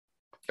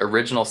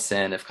original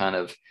sin, if kind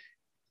of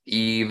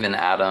Eve and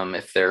Adam,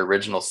 if their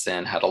original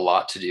sin had a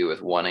lot to do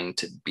with wanting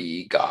to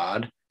be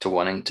God, to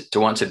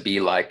want to be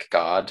like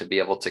God, to be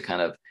able to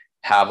kind of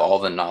have all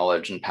the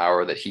knowledge and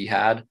power that he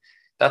had,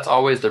 that's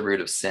always the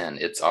root of sin.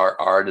 It's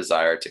our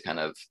desire to kind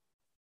of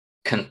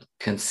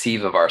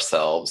conceive of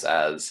ourselves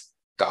as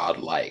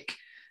God-like.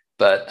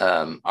 But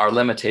our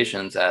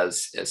limitations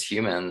as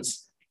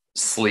humans,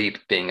 sleep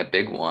being a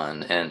big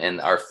one,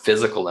 and our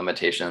physical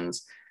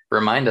limitations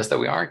remind us that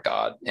we aren't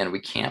God, and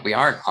we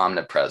aren't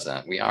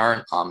omnipresent, we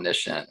aren't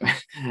omniscient,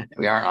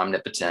 we aren't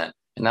omnipotent,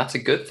 and that's a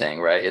good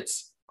thing, right?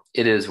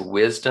 It is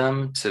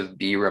wisdom to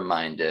be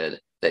reminded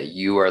that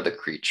you are the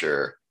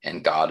creature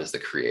and God is the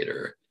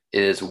creator.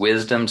 It is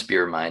wisdom to be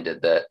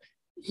reminded that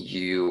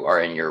you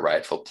are in your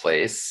rightful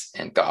place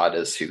and God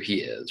is who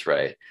he is,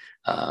 right?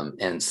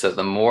 And so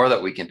the more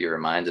that we can be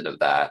reminded of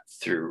that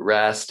through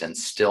rest and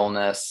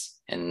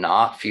stillness and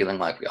not feeling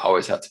like we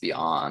always have to be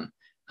on,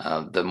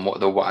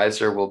 the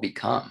wiser we'll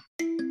become.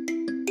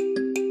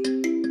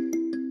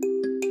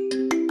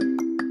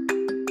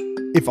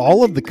 If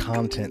all of the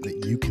content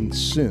that you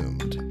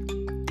consumed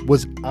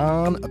was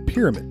on a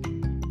pyramid,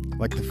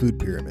 like the food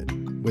pyramid,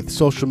 with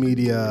social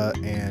media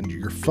and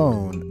your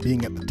phone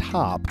being at the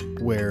top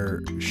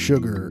where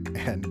sugar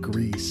and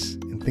grease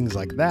and things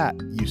like that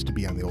used to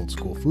be on the old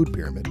school food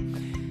pyramid,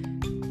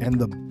 and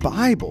the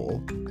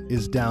Bible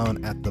is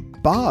down at the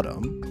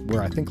bottom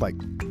where I think like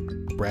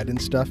bread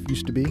and stuff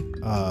used to be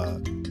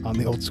on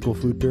the old school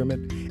food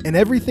pyramid, and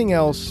everything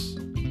else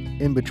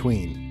in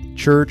between,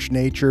 church,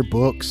 nature,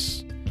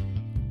 books,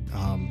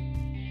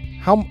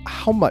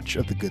 how much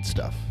of the good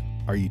stuff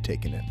are you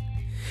taking in?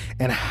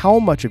 And how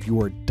much of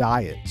your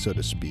diet, so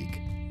to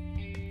speak,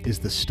 is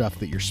the stuff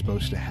that you're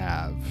supposed to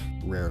have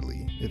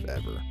rarely, if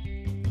ever?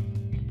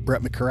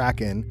 Brett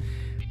McCracken,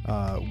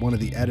 one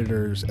of the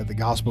editors at the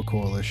Gospel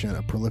Coalition,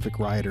 a prolific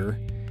writer,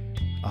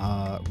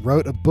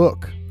 wrote a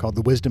book called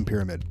The Wisdom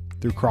Pyramid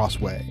through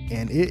Crossway,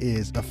 and it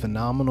is a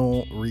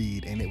phenomenal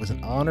read, and it was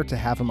an honor to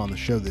have him on the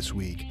show this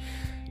week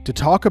to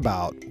talk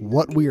about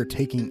what we are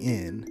taking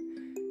in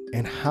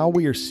and how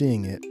we are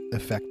seeing it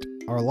affect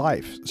our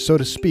life. So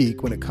to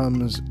speak, when it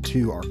comes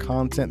to our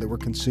content that we're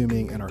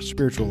consuming and our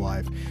spiritual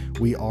life,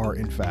 we are,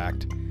 in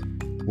fact,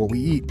 what we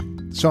eat.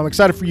 So I'm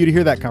excited for you to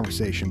hear that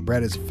conversation.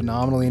 Brett is a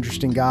phenomenally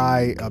interesting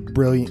guy, a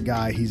brilliant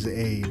guy. He's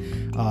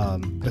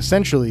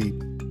essentially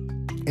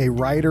a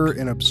writer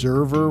and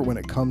observer when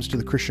it comes to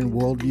the Christian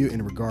worldview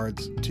in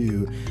regards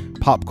to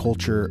pop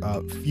culture.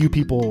 Few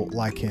people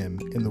like him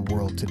in the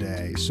world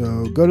today.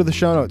 So go to the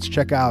show notes,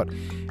 check out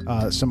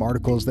some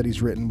articles that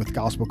he's written with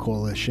Gospel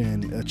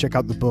Coalition. Check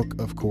out the book,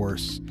 of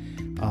course.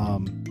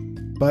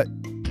 But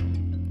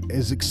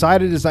as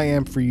excited as I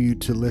am for you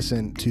to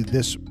listen to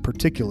this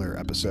particular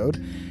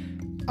episode,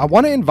 I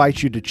want to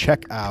invite you to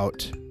check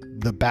out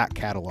the back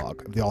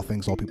catalog of the All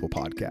Things All People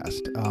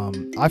podcast.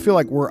 I feel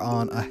like we're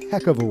on a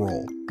heck of a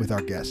roll with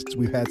our guests.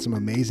 We've had some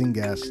amazing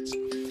guests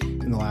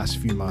in the last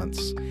few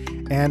months.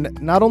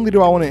 And not only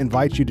do I want to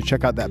invite you to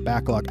check out that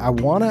backlog, I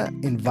want to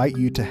invite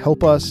you to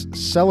help us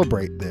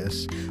celebrate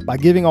this by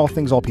giving All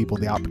Things All People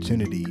the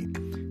opportunity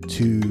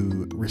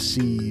to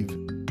receive,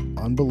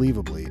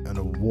 unbelievably, an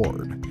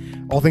award.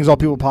 All Things All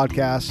People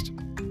podcast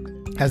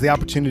has the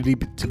opportunity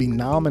to be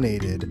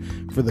nominated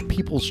for the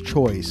People's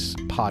Choice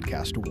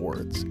Podcast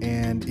Awards.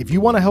 And if you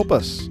want to help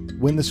us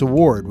win this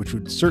award, which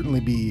would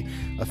certainly be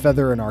a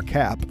feather in our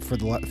cap for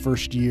the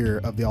first year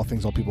of the All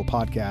Things All People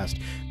podcast,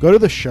 go to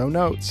the show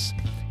notes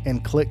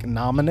and click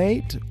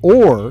nominate,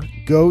 or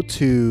go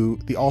to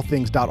the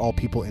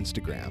allthings.allpeople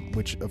Instagram,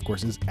 which of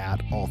course is at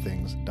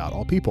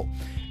allthings.allpeople,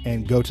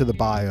 and go to the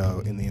bio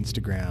in the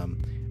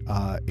Instagram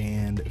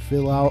and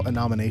fill out a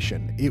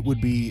nomination. It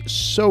would be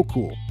so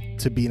cool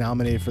to be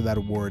nominated for that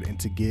award and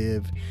to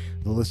give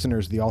the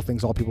listeners the All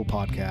Things All People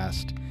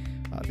podcast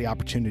the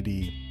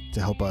opportunity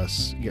to help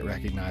us get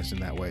recognized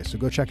in that way. So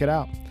go check it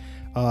out.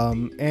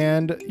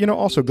 And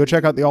also go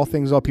check out the All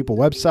Things All People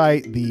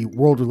website, the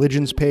world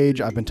religions page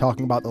I've been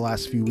talking about the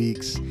last few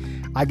weeks.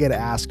 I get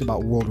asked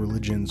about world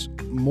religions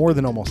more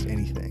than almost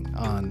anything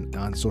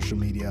on social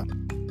media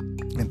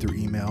and through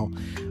email.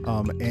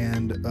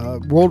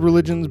 World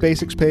Religions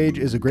Basics page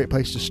is a great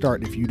place to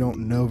start if you don't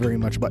know very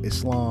much about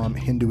Islam,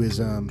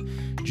 Hinduism,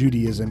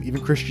 Judaism,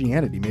 even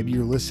Christianity. Maybe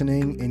you're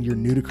listening and you're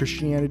new to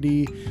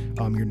Christianity,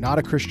 you're not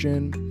a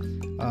Christian,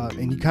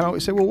 and you kind of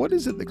always say, well, what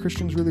is it that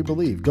Christians really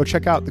believe? Go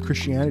check out the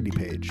Christianity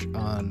page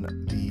on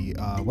the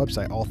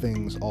website,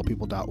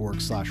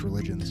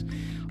 allthingsallpeople.org/religions.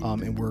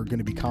 And we're going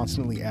to be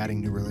constantly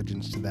adding new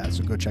religions to that,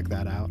 so go check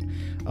that out.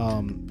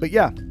 But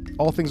yeah,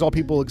 All Things All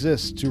People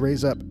exists to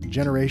raise up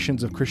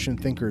generations of Christian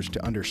thinkers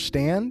to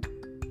understand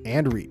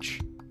and reach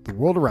the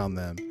world around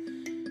them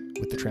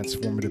with the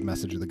transformative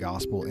message of the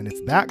gospel. And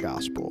it's that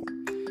gospel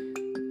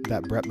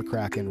that Brett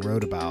McCracken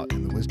wrote about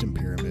in the Wisdom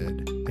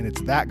Pyramid. And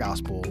it's that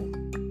gospel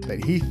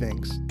that he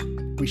thinks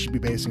we should be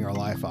basing our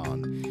life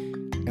on.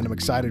 And I'm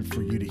excited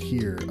for you to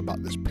hear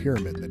about this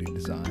pyramid that he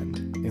designed.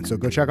 And so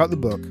go check out the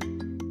book.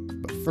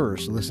 But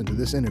first, listen to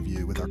this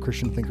interview with our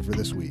Christian thinker for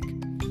this week,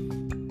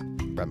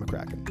 Brett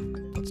McCracken.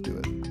 Let's do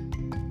it.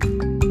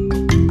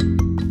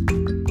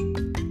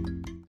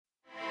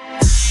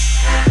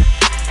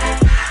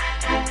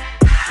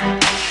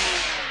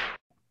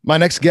 My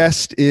next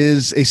guest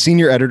is a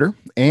senior editor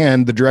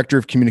and the director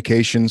of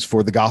communications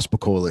for the Gospel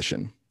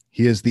Coalition.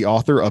 He is the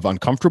author of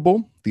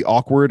Uncomfortable, The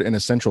Awkward and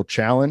Essential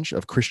Challenge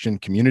of Christian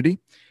Community,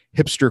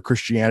 Hipster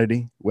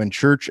Christianity, When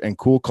Church and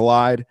Cool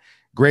Collide,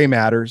 Gray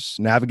Matters,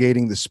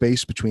 Navigating the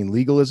Space Between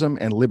Legalism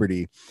and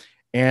Liberty,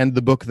 and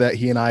the book that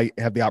he and I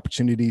have the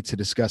opportunity to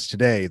discuss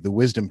today, The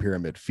Wisdom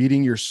Pyramid,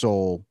 Feeding Your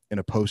Soul in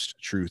a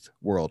Post-Truth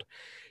World.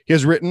 He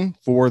has written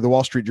for the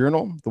Wall Street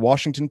Journal, the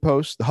Washington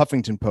Post, the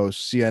Huffington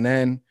Post,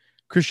 CNN,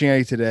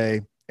 Christianity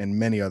Today, and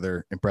many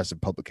other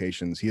impressive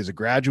publications. He is a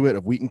graduate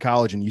of Wheaton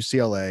College and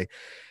UCLA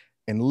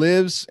and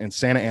lives in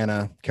Santa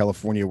Ana,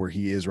 California, where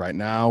he is right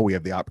now. We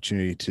have the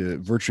opportunity to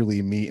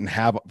virtually meet and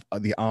have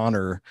the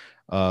honor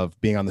of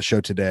being on the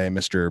show today,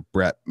 Mr.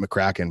 Brett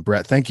McCracken.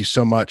 Brett, thank you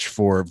so much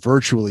for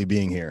virtually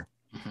being here.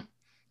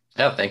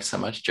 Yeah, thanks so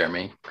much,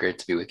 Jeremy. Great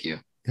to be with you.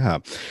 Yeah.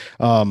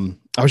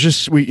 I was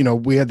just, we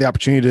had the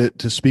opportunity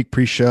to speak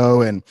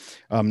pre-show, and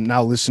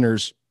now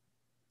listeners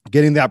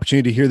getting the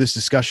opportunity to hear this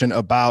discussion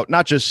about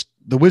not just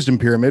the Wisdom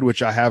Pyramid,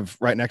 which I have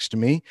right next to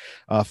me,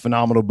 a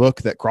phenomenal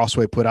book that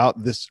Crossway put out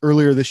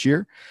earlier this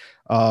year.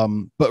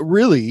 But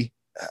really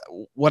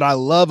what I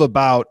love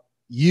about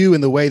you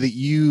and the way that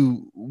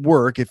you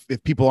work, if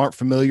people aren't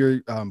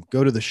familiar,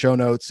 go to the show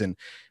notes, and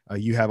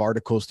you have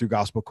articles through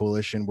Gospel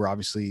Coalition where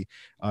obviously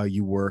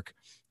you work.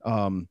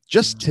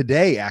 Just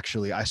today,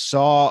 actually, I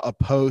saw a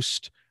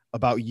post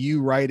about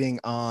you writing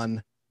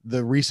on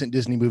the recent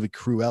Disney movie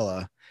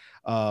Cruella.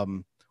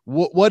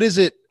 What is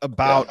it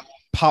about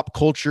pop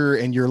culture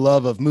and your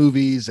love of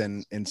movies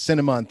and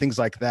cinema and things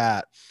like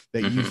that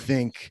you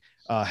think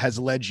has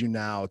led you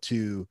now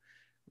to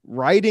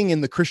writing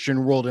in the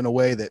Christian world in a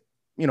way that,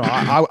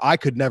 I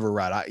could never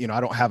write. I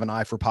don't have an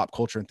eye for pop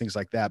culture and things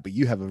like that, but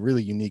you have a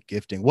really unique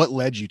gifting. What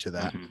led you to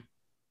that?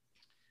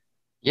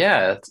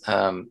 Yeah,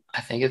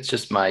 I think it's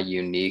just my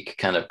unique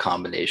kind of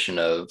combination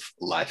of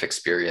life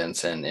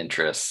experience and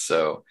interests.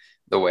 So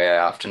the way I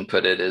often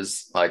put it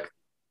is like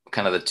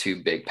kind of the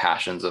two big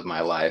passions of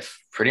my life,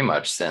 pretty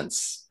much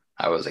since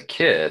I was a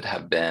kid,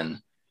 have been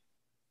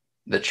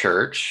the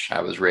church.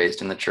 I was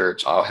raised in the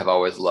church. I have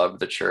always loved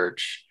the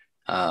church.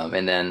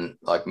 And then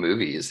like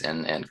movies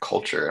and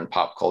culture and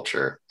pop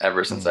culture.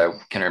 Ever since I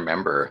can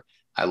remember,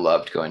 I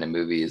loved going to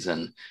movies,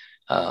 and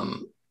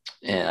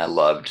I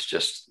loved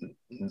just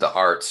the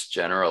arts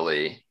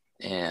generally.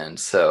 And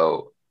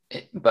so,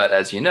 but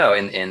as you know,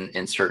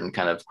 in certain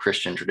kind of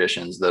Christian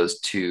traditions, those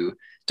two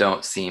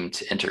don't seem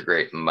to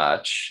integrate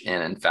much.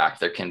 And in fact,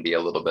 there can be a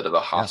little bit of a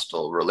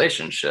hostile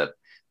relationship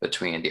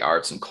between the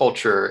arts and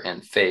culture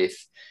and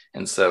faith.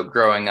 And so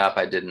growing up,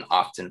 I didn't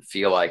often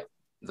feel like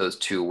those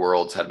two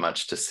worlds had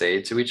much to say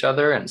to each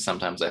other. And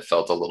sometimes I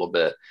felt a little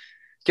bit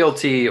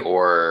guilty,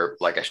 or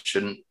like I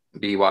shouldn't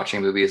be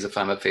watching movies if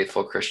I'm a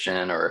faithful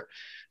Christian, or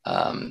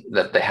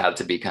that they had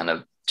to be kind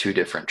of two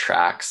different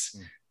tracks.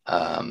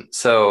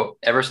 So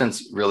ever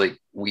since really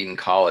Wheaton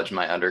College,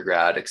 my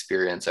undergrad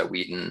experience at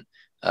Wheaton,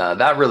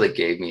 that really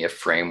gave me a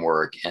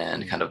framework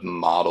and kind of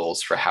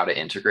models for how to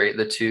integrate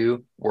the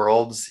two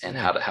worlds and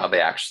how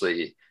they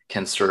actually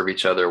can serve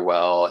each other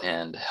well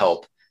and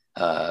help,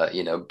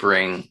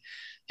 bring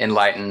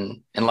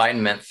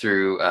enlightenment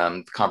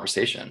through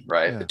conversation,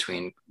 right?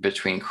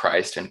 Between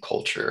Christ and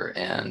culture.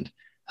 And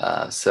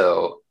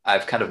so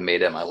I've kind of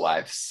made it my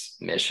life's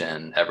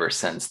mission ever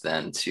since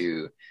then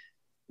to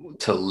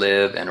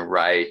live and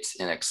write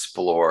and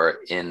explore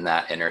in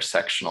that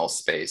intersectional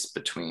space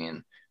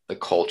between the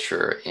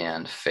culture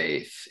and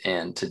faith,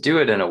 and to do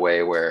it in a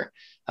way where,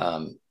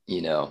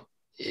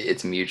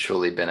 it's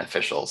mutually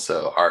beneficial.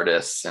 So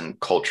artists and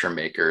culture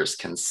makers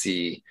can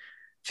see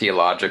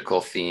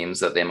theological themes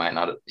that they might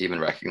not even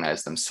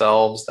recognize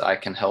themselves, that I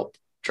can help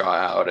draw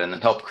out, and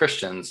help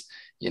Christians,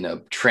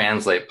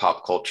 translate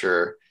pop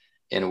culture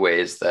in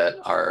ways that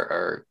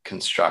are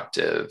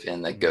constructive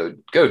and that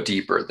go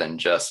deeper than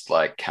just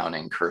like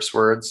counting curse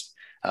words,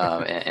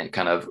 and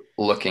kind of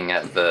looking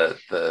at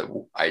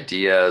the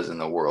ideas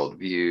and the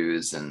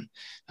worldviews and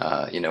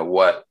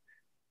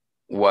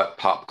what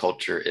pop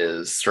culture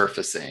is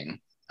surfacing.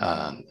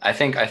 I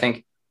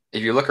think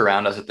if you look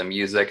around us at the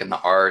music and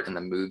the art and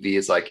the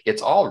movies, like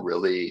it's all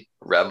really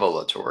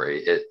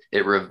revelatory.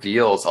 It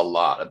reveals a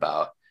lot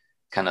about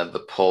kind of the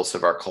pulse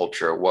of our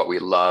culture, what we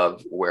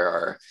love,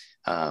 where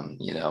our,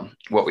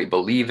 what we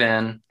believe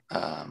in,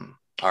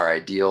 our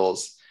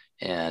ideals.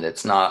 And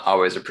it's not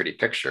always a pretty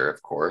picture,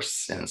 of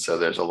course. And so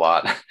there's a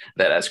lot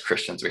that as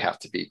Christians we have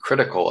to be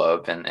critical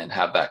of and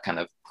have that kind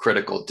of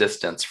critical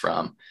distance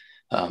from.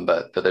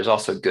 But there's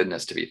also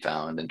goodness to be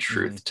found and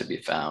truth to be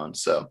found.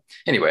 So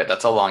anyway,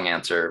 that's a long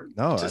answer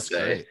to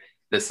say great.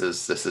 This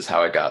is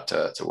how I got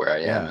to where I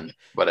am and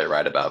what I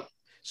write about.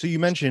 So you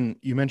mentioned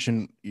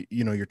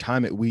your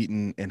time at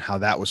Wheaton and how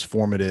that was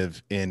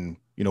formative in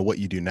what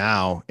you do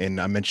now. And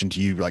I mentioned to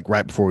you, like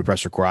right before we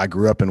pressed record, I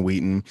grew up in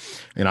Wheaton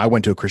and I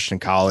went to a Christian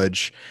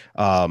college.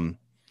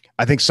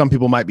 I think some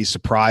people might be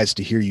surprised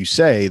to hear you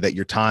say that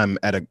your time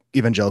at an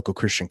evangelical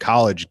Christian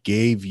college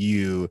gave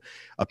you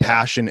a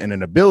passion and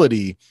an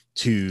ability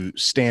to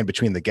stand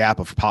between the gap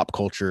of pop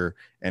culture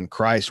and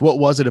Christ. What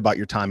was it about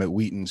your time at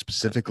Wheaton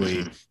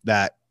specifically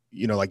that,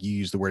 you know, like you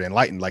used the word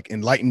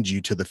enlightened you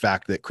to the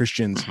fact that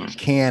Christians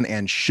can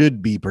and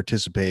should be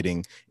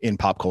participating in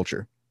pop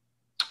culture?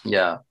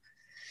 Yeah.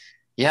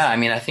 Yeah, I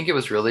mean, I think it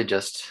was really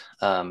just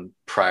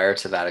prior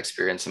to that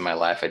experience in my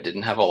life, I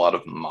didn't have a lot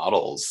of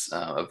models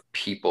of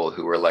people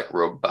who were like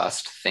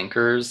robust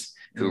thinkers,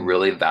 who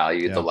really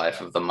valued the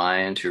life of the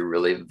mind, who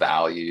really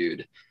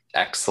valued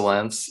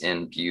excellence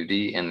in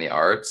beauty in the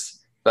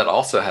arts, but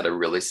also had a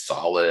really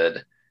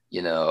solid,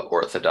 you know,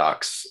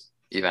 orthodox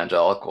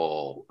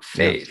evangelical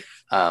faith.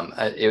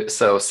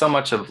 So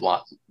much of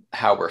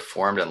how we're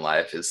formed in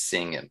life is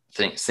seeing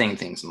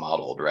things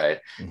modeled, right?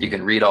 You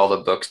can read all the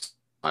books,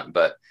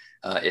 but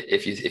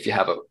if you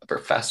have a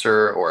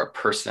professor or a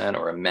person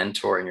or a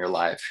mentor in your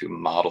life who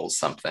models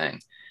something,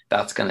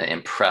 that's going to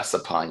impress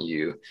upon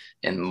you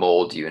and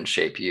mold you and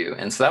shape you.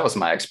 And so that was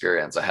my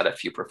experience. I had a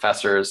few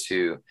professors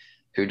who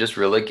just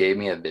really gave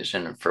me a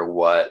vision for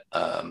what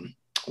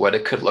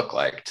it could look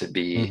like to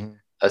be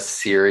a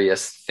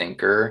serious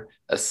thinker,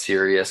 a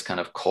serious kind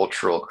of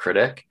cultural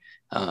critic,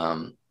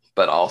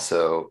 but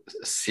also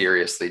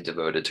seriously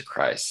devoted to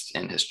Christ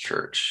and his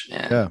church.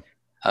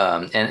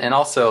 And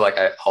also, like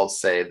I'll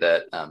say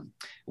that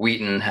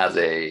Wheaton has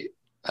a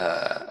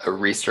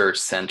research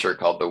center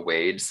called the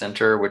Wade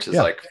Center, which is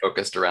like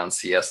focused around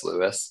C.S.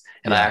 Lewis.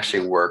 And I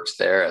actually worked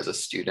there as a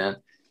student.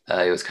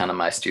 It was kind of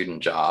my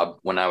student job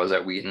when I was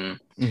at Wheaton.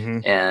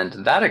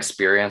 And that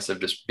experience of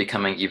just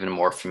becoming even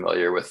more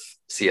familiar with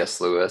C.S.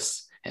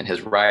 Lewis and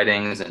his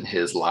writings and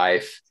his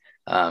life,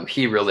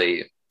 he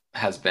really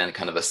has been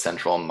kind of a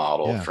central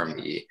model for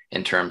me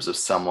in terms of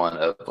someone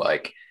of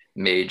like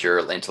major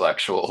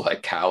intellectual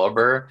like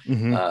caliber,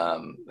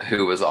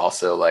 who was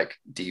also like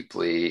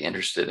deeply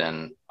interested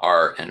in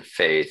art and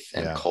faith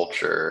and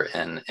culture,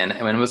 and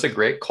was a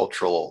great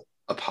cultural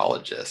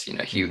apologist. You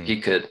know,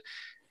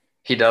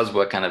 he does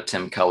what kind of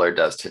Tim Keller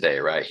does today,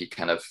 right? He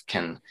kind of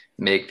can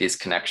make these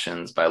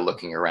connections by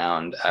looking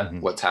around at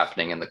what's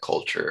happening in the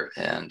culture.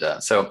 And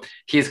so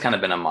he's kind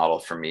of been a model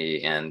for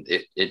me. And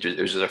it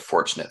was just a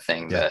fortunate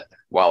thing that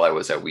while I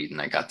was at Wheaton,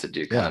 I got to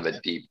do kind of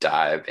a deep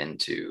dive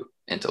into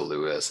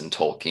Lewis and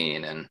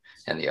Tolkien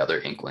and the other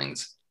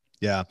Inklings.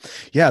 Yeah.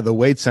 The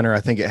Wade Center,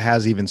 I think it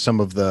has even some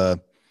of the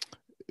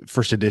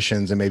first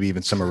editions and maybe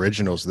even some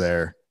originals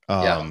there.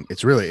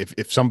 It's really,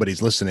 if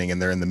somebody's listening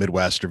and they're in the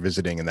Midwest or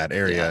visiting in that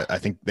area, I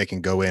think they can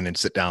go in and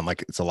sit down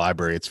like it's a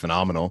library. It's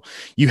phenomenal.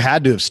 You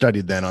had to have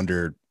studied then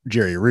under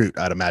Jerry Root,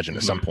 I'd imagine,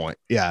 at some point.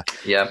 I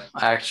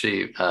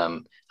actually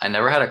I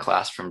never had a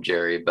class from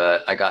Jerry,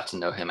 but I got to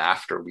know him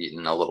after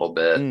Wheaton a little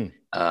bit.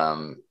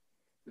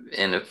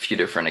 In a few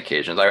different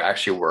occasions. I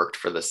actually worked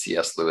for the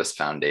C.S. Lewis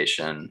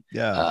Foundation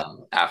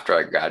after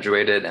I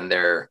graduated, and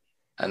they're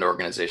an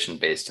organization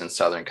based in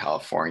Southern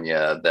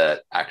California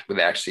that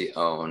actually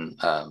own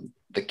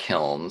the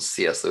Kilns,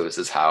 C.S.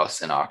 Lewis's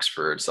house in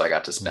Oxford. So I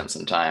got to spend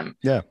some time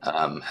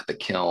at the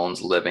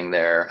Kilns, living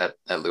there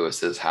at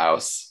Lewis's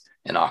house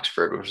in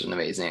Oxford, which was an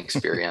amazing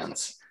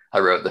experience. I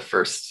wrote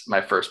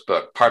my first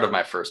book. Part of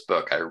my first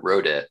book, I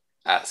wrote it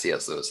at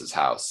C.S. Lewis's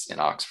house in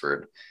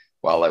Oxford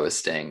while I was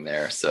staying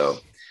there. So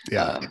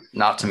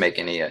not to make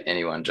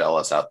anyone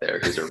jealous out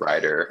there who's a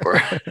writer or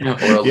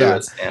a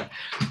Lewis fan.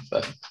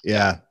 But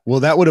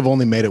well, that would have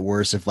only made it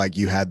worse if like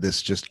you had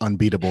this just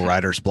unbeatable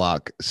writer's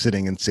block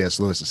sitting in C.S.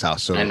 Lewis's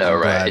house. So I know,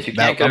 right? If you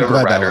can't get over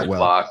writer's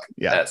block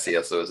at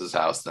C.S. Lewis's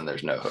house, then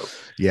there's no hope.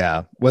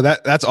 Yeah. Well,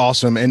 that's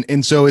awesome.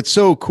 And so it's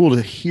so cool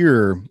to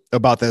hear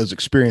about those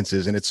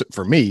experiences. And it's,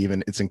 for me,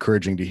 even it's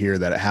encouraging to hear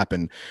that it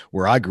happened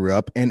where I grew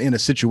up and in a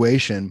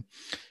situation,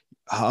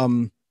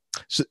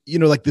 so, you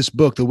know, like this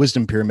book, The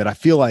Wisdom Pyramid, I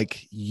feel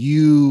like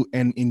you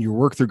and in your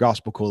work through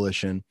Gospel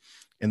Coalition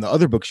and the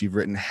other books you've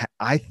written,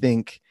 I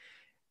think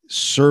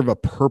serve a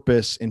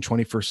purpose in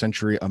 21st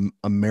century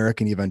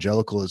American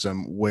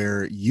evangelicalism,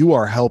 where you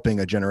are helping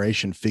a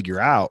generation figure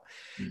out,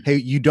 hey,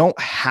 you don't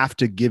have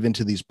to give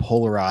into these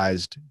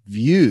polarized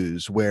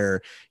views where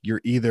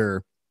you're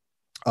either,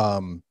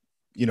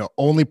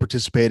 only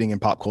participating in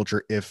pop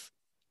culture if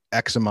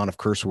X amount of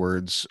curse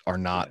words are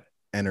not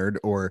entered,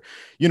 or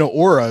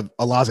a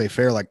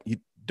laissez-faire, like you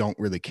don't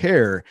really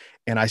care.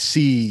 And I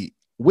see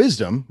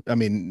wisdom. I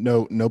mean,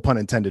 no pun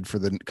intended for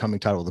the coming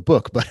title of the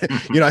book, but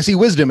I see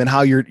wisdom in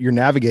how you're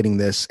navigating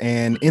this.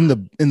 And in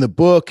the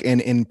book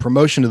and in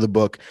promotion of the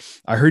book,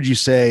 I heard you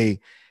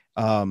say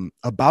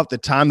about the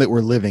time that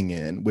we're living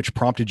in, which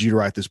prompted you to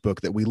write this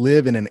book, that we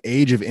live in an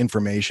age of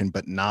information,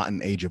 but not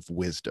an age of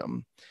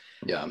wisdom.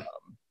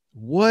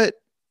 What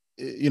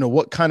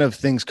kind of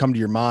things come to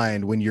your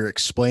mind when you're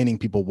explaining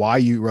people why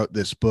you wrote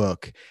this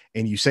book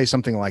and you say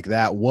something like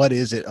that? What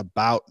is it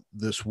about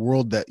this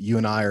world that you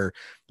and I are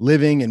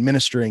living and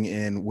ministering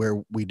in,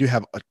 where we do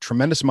have a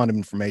tremendous amount of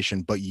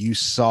information, but you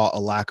saw a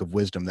lack of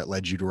wisdom that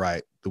led you to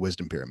write The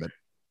Wisdom Pyramid?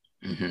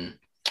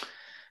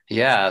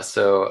 Yeah.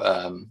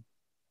 So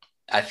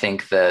I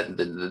think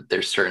that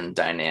there's certain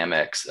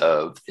dynamics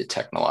of the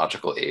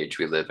technological age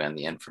we live in,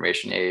 the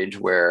information age,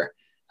 where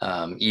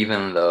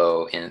even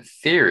though in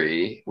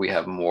theory we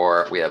have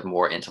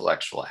more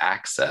intellectual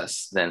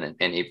access than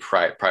any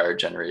prior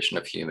generation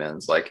of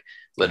humans, like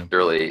Yeah.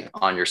 literally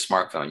on your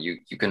smartphone,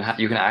 you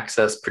can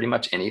access pretty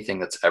much anything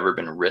that's ever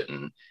been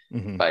written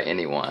Hmm. by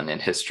anyone in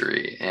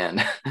history,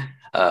 and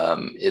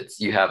it's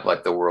you have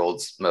like the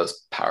world's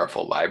most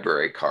powerful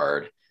library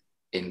card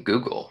in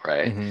Google,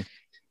 right? Hmm.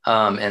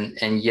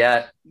 And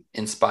yet,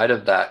 in spite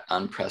of that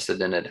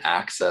unprecedented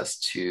access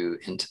to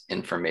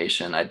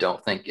information, I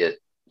don't think it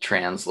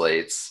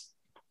translates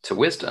to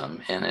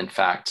wisdom. And in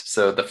fact,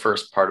 so the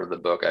first part of the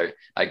book,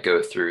 I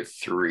go through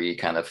three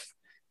kind of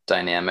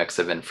dynamics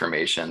of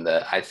information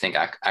that I think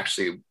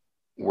actually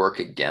work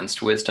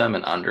against wisdom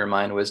and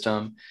undermine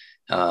wisdom.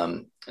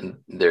 And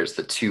there's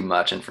the too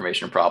much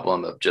information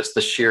problem of just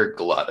the sheer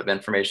glut of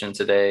information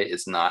today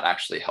is not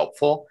actually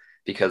helpful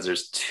because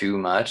there's too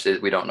much.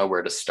 We don't know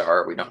where to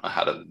start. We don't know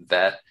how to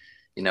vet.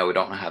 We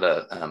don't know how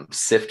to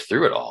sift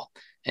through it all.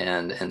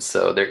 And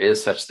so there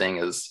is such thing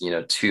as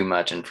too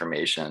much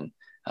information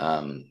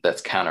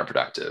that's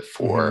counterproductive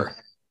Hmm.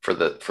 for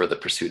the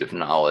pursuit of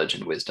knowledge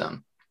and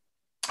wisdom.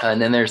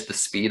 And then there's the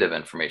speed of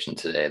information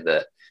today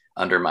that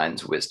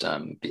undermines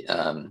wisdom.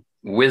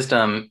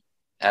 Wisdom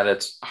at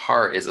its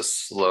heart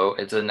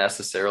it's a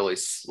necessarily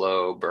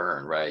slow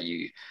burn, right?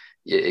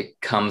 It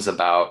comes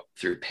about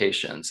through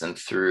patience and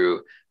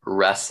through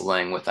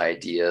wrestling with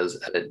ideas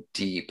at a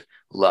deep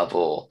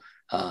level,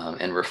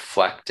 and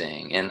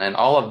reflecting, and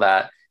all of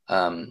that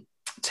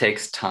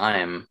takes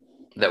time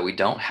that we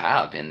don't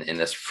have in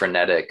this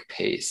frenetic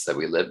pace that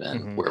we live in,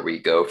 Hmm. where we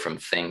go from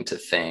thing to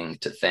thing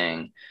to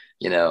thing,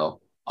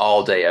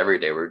 all day, every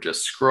day. We're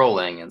just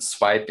scrolling and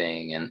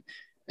swiping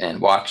and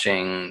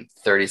watching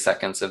 30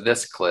 seconds of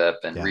this clip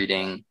and Yeah.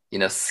 reading,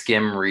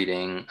 skim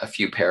reading a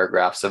few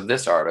paragraphs of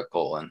this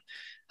article.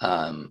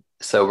 And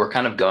so we're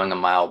kind of going a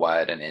mile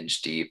wide and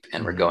inch deep,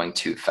 and we're Hmm. going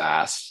too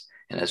fast,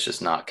 and it's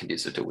just not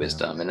conducive to Yeah.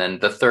 wisdom. And then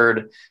the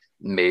third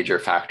major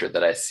factor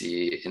that I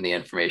see in the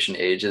information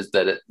age is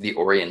that the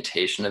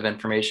orientation of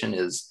information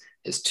is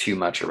too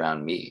much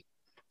around me.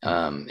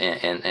 Hmm.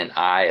 And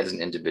I, as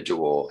an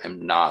individual,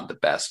 am not the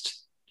best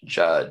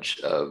judge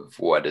of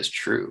what is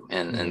true.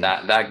 And Hmm.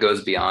 that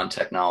goes beyond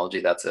technology.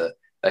 That's a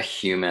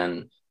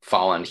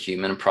fallen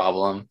human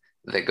problem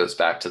that goes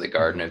back to the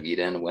Garden Hmm. of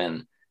Eden,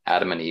 when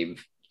Adam and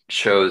Eve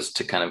chose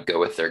to kind of go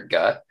with their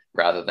gut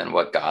rather than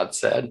what God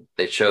said.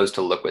 They chose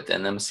to look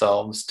within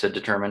themselves to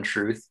determine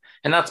truth.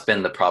 And that's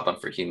been the problem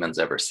for humans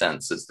ever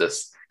since, is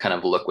this kind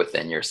of look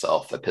within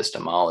yourself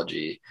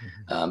epistemology.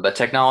 Hmm. But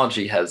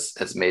technology has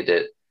made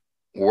it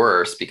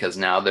worse, because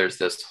now there's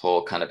this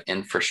whole kind of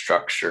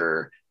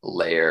infrastructure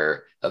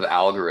layer of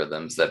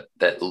algorithms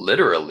that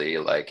literally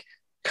like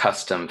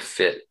custom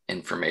fit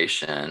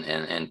information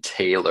and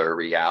tailor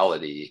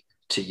reality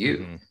to you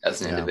Hmm.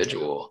 as an Yeah.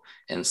 individual.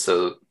 And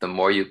so the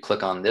more you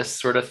click on this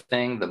sort of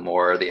thing, the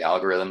more the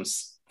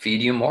algorithms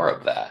feed you more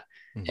of that.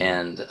 Hmm.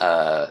 And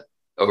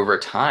over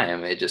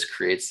time, it just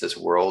creates this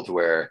world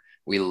where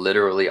we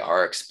literally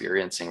are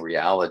experiencing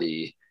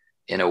reality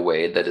in a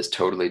way that is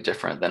totally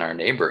different than our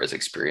neighbor is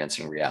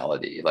experiencing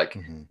reality. Like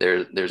Hmm.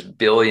 there's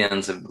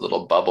billions of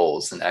little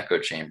bubbles and echo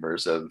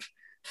chambers of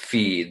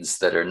feeds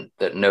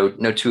that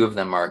no two of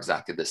them are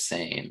exactly the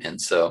same. And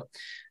so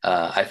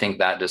I think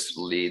that just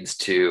leads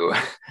to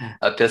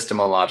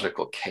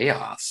epistemological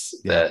chaos,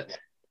 Yeah.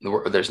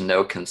 that there's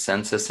no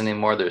consensus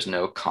anymore. There's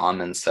no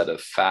common set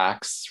of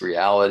facts,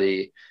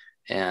 reality,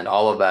 and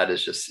all of that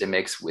is just, it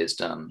makes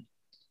wisdom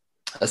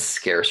a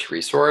scarce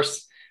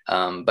resource.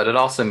 But it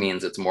also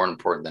means it's more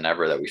important than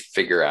ever that we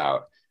figure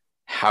out,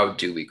 how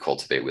do we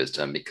cultivate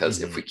wisdom?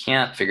 Because if Hmm. we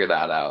can't figure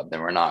that out,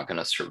 then we're not going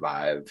to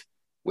survive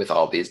with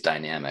all these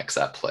dynamics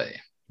at play.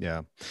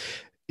 Yeah.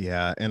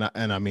 Yeah.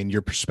 And I mean,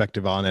 your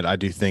perspective on it, I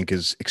do think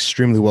is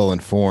extremely well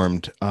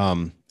informed.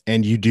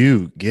 And you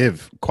do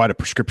give quite a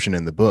prescription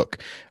in the book,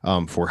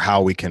 for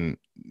how we can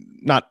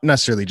not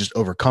necessarily just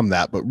overcome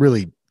that, but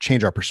really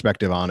change our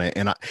perspective on it.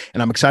 And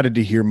I'm excited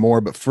to hear more.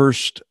 But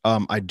first,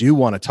 I do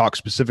want to talk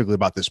specifically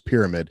about this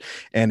pyramid.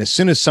 And as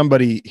soon as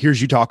somebody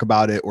hears you talk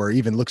about it, or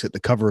even looks at the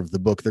cover of the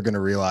book, they're going to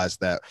realize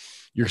that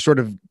you're sort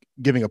of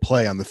giving a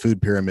play on the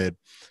food pyramid,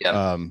 Yep.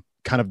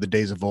 kind of the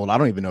days of old. I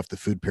don't even know if the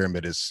food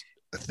pyramid is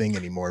a thing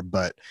anymore,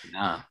 but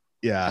Yeah. I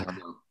yeah. don't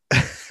know.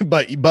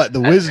 But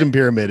the wisdom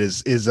pyramid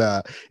is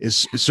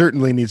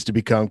certainly needs to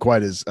become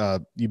quite as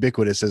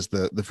ubiquitous as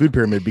the food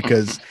pyramid,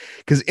 because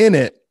in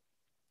it,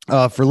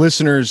 for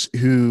listeners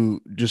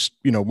who just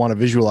want to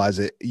visualize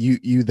it,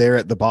 you there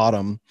at the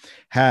bottom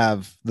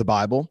have the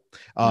Bible,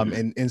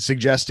 Mhm. and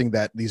suggesting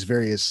that these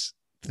various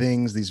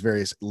things, these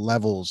various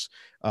levels,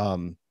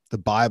 the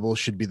Bible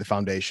should be the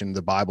foundation.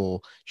 The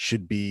Bible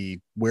should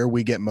be where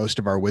we get most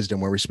of our wisdom,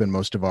 where we spend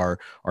most of our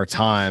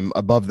time.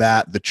 Above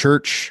that, the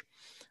church.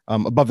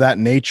 Above that,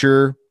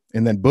 nature,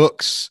 and then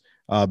books.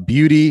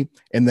 beauty,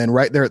 and then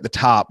right there at the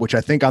top, which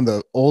I think on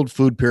the old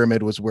food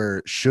pyramid was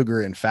where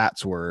sugar and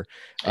fats were,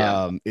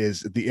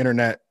 is the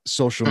internet,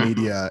 social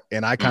media,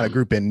 and I kind of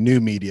group in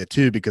new media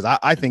too, because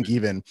I think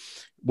even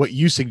what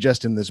you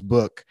suggest in this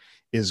book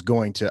is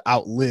going to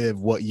outlive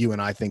what you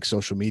and I think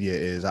social media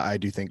is. I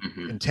do think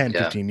in 10,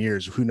 15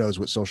 years, who knows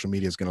what social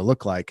media is going to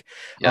look like.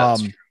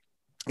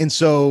 And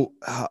so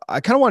I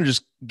kind of want to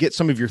just get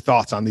some of your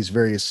thoughts on these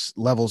various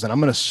levels. And I'm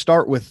going to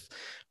start with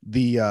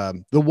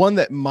the one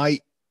that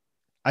might,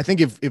 I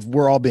think if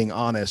we're all being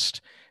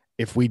honest,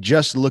 if we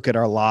just look at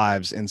our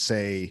lives and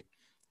say,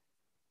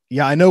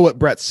 yeah, I know what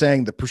Brett's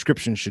saying the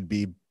prescription should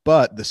be,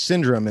 but the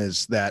syndrome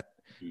is that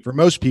for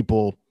most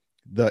people,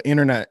 the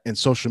internet and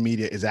social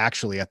media is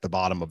actually at the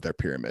bottom of their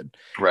pyramid.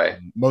 Right.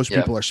 Most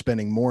people are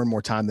spending more and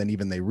more time than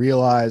even they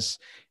realize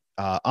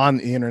on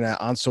the internet,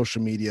 on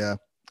social media,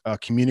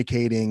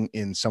 communicating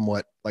in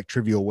somewhat like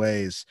trivial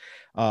ways.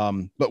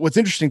 But what's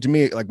interesting to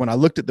me, like when I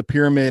looked at the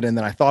pyramid and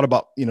then I thought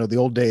about, the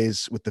old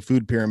days with the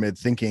food pyramid,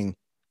 thinking,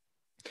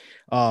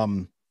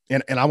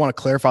 and I want to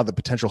clarify the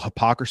potential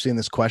hypocrisy in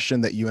this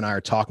question that you and I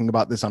are talking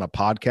about this on a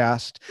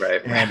podcast.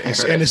 Right.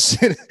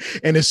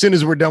 And as soon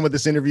as we're done with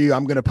this interview,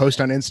 I'm going to post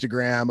on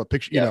Instagram a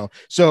picture,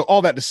 so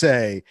all that to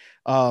say,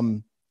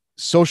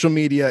 social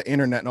media,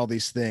 internet, and all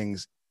these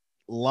things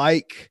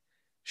like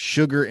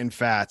sugar and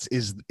fats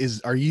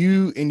are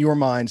you in your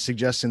mind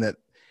suggesting that,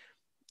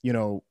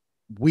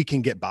 we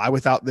can get by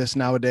without this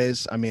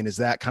nowadays? I mean, is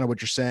that kind of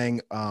what you're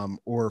saying?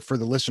 Or for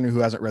the listener who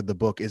hasn't read the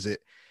book, is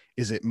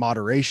it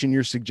moderation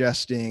you're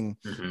suggesting?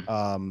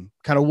 Kind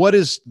of what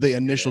is the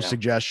initial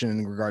suggestion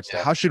in regards to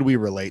how should we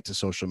relate to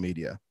social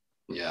media?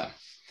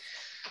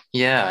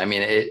 I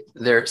mean,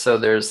 there's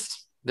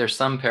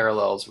some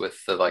parallels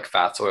with the like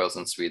fats, oils,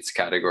 and sweets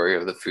category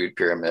of the food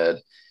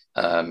pyramid,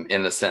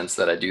 in the sense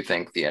that I do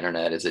think the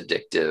internet is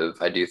addictive.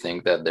 I do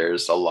think that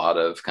there's a lot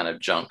of kind of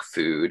junk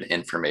food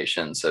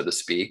information, so to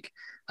speak.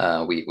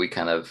 We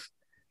kind of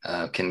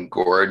can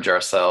gorge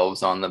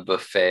ourselves on the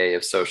buffet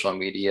of social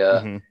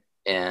media.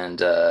 And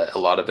a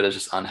lot of it is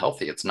just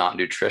unhealthy. It's not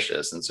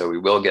nutritious. And so we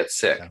will get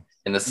sick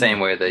in the same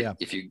way that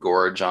if you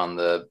gorge on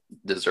the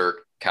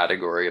dessert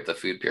category of the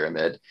food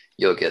pyramid,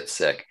 you'll get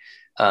sick.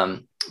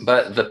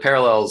 But the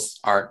parallels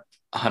aren't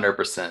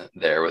 100%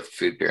 there with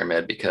food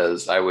pyramid,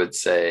 because I would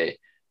say,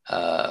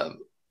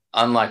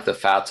 unlike the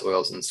fats,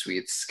 oils, and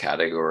sweets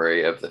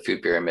category of the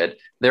food pyramid,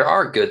 there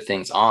are good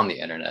things on the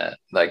internet.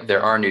 Like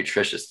there are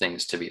nutritious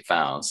things to be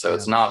found. So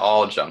it's not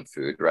all junk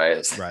food,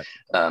 right?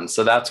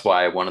 So that's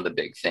why one of the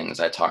big things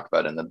I talk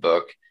about in the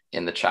book,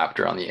 in the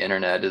chapter on the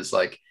internet, is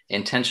like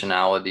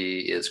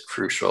intentionality is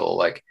crucial.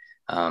 Like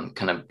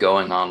kind of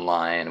going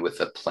online with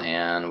a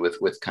plan,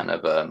 with kind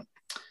of a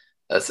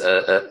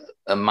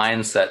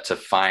mindset to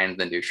find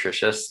the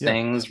nutritious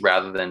things,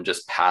 rather than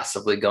just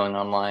passively going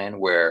online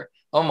where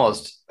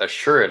almost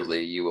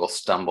assuredly you will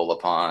stumble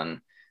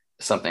upon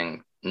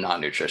something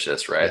not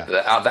nutritious, right?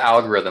 The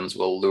algorithms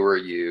will lure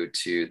you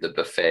to the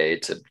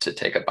buffet to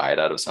take a bite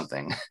out of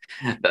something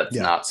that's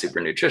not super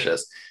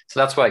nutritious. So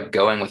that's why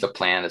going with a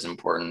plan is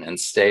important, and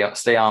stay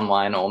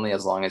online only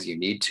as long as you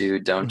need to.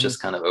 Don't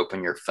just kind of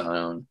open your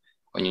phone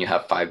when you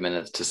have 5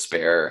 minutes to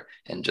spare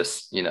and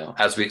just,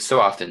 as we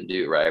so often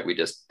do, right? We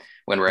just,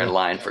 when we're in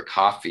line for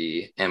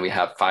coffee and we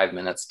have 5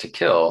 minutes to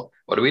kill,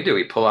 what do?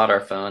 We pull out our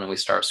phone and we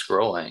start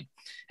scrolling.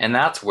 And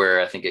that's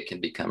where I think it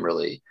can become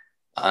really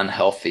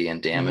unhealthy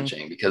and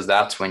damaging, because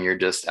that's when you're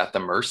just at the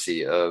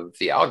mercy of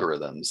the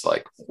algorithms.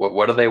 Like,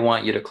 what do they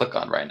want you to click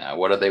on right now?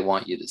 What do they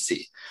want you to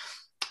see?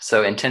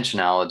 So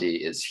intentionality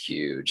is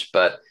huge.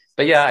 But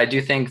yeah, I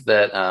do think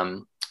that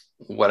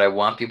what I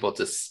want people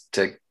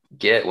to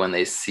get when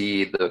they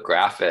see the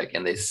graphic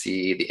and they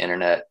see the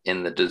internet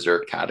in the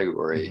dessert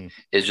category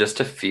is just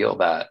to feel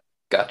that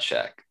gut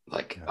check.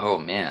 Like, oh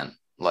man,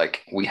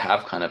 like we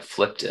have kind of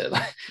flipped it.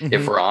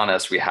 If we're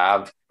honest,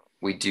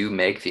 we do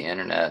make the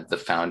internet the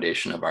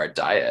foundation of our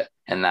diet.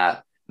 And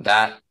that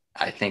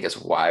I think is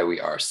why we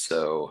are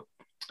so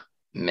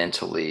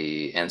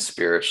mentally and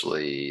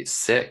spiritually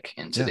sick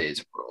in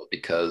today's world,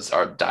 because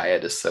our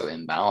diet is so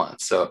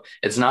imbalanced. So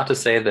it's not to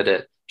say that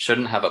it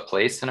shouldn't have a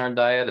place in our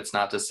diet. It's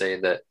not to say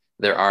that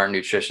there aren't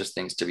nutritious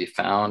things to be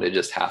found. It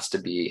just has to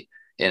be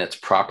in its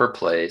proper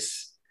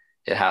place.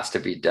 It has to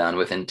be done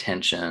with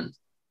intention.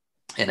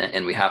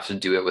 And we have to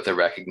do it with a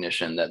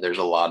recognition that there's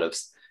a lot of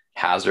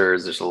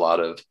hazards. There's a lot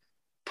of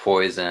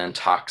poison,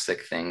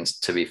 toxic things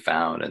to be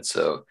found. And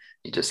so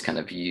you just kind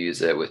of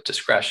use it with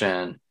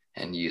discretion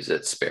and use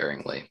it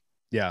sparingly.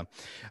 Yeah.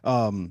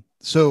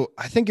 So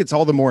I think it's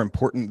all the more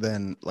important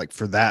than like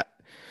for that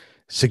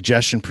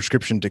suggestion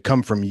prescription to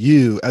come from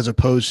you, as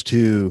opposed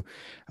to,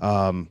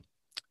 I'm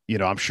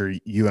sure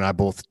you and I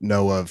both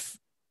know of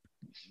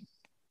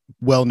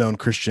well-known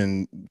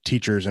Christian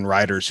teachers and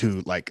writers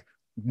who like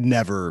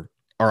never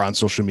are on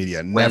social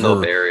media.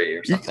 Wendell Berry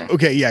or something.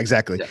 Okay. Yeah,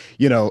 exactly.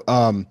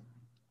 Yeah.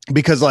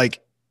 Because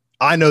like,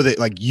 I know that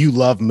like you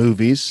love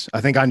movies.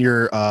 I think on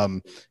your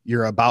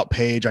about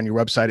page on your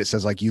website, it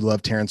says like you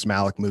love Terrence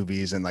Malick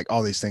movies and like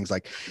all these things.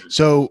 Like,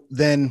 so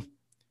then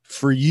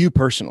for you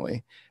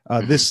personally,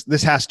 Mhm.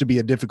 This has to be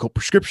a difficult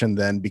prescription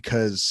then,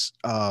 because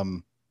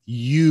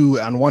you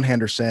on one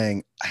hand are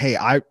saying, hey,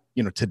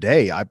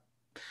 today I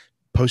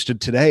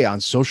posted today on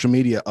social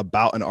media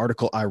about an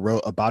article I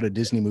wrote about a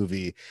Disney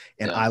movie,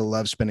 and Yeah. I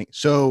love spending.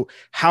 So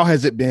how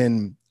has it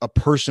been a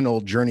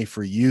personal journey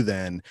for you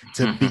then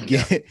to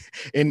begin? Yeah.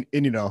 And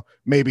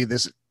maybe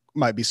this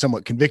might be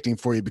somewhat convicting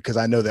for you, because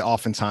I know that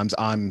oftentimes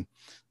I'm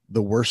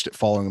the worst at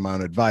following my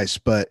own advice,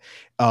 but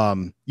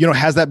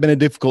has that been a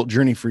difficult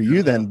journey for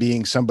you then,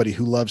 being somebody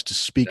who loves to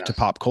speak Yeah. to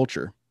pop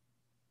culture?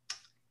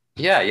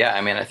 Yeah. Yeah. I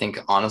mean, I think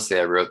honestly,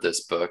 I wrote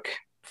this book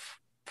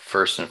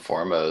first and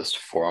foremost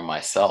for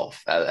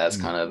myself as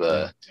Mm, kind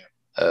of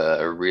yeah.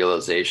 a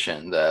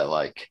realization that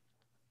like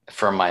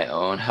for my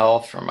own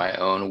health, for my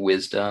own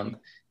wisdom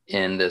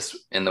in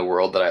the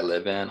world that I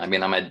live in. I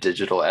mean, I'm a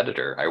digital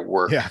editor. I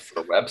work Yeah. for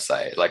a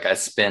website. Like I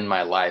spend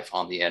my life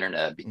on the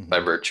internet by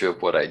Hmm. virtue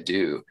of what I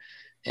do.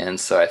 And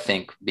so I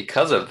think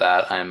because of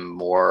that, I'm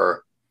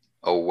more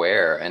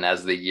aware. And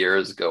as the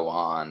years go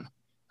on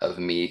of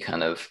me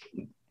kind of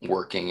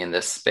working in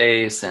this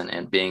space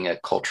and being a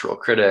cultural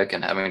critic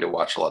and having to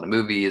watch a lot of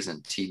movies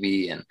and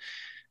TV, and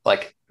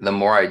like the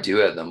more I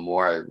do it, the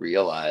more I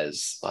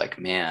realize like,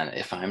 man,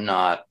 if I'm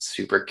not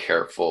super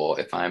careful,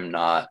 if I'm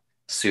not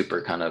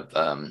super kind of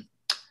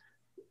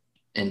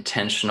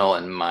intentional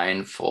and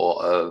mindful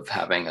of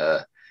having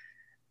a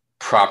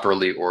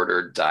properly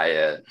ordered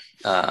diet,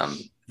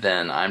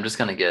 then I'm just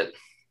going to get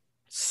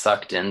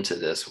sucked into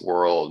this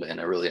world in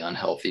a really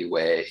unhealthy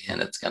way.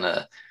 And it's going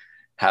to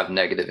have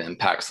negative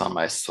impacts on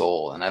my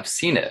soul. And I've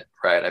seen it,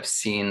 right? I've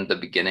seen the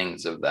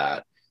beginnings of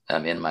that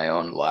in my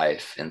own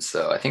life. And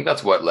so I think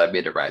that's what led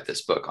me to write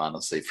this book,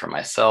 honestly, for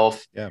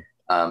myself, Yeah.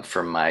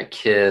 for my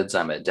kids.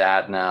 I'm a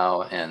dad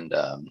now, and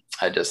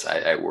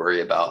I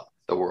worry about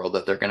the world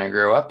that they're going to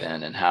grow up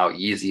in and how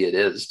easy it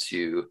is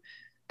to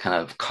kind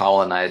of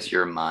colonize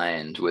your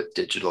mind with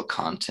digital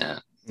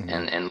content Hmm.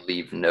 and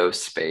leave no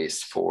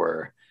space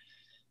for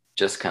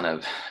just kind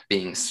of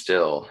being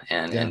still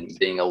Yeah. and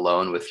being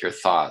alone with your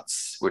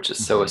thoughts, which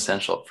is so Hmm.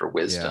 essential for Yeah.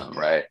 wisdom,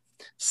 right?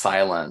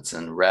 Silence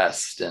and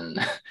rest and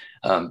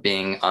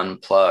being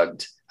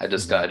unplugged. Hmm.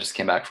 I just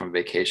came back from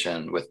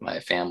vacation with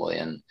my family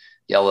in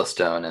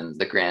Yellowstone and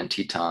the Grand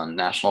Teton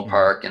National Hmm.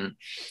 Park, and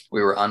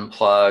we were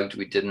unplugged.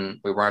 We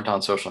weren't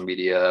on social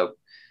media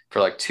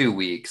for like 2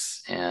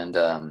 weeks, and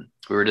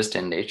we were just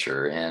in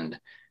nature. And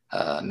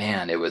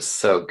man, it was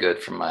so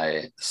good for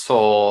my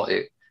soul.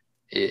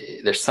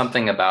 There's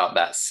something about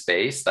that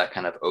space, that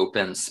kind of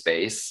open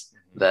space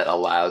that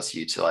allows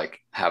you to like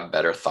have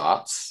better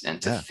thoughts and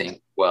to Yeah.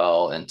 think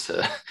well and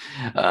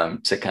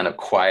to kind of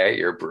quiet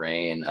your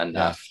brain Yeah.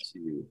 enough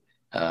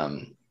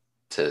um,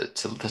 to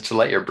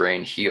let your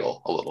brain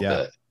heal a little Yeah.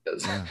 bit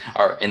because Yeah.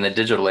 our in the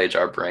digital age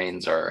our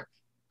brains are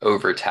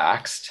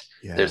overtaxed.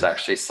 There's Yeah.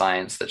 actually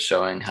science that's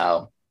showing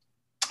how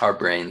our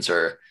brains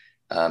are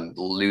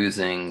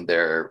losing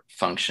their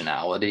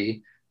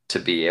functionality to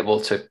be able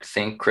to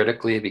think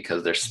critically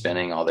because they're Mhm.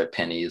 spending all their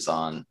pennies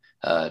on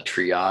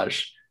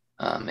triage.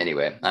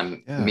 Anyway,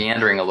 I'm Yeah.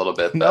 meandering a little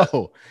bit, but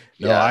No,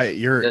 no, yeah, I I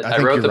think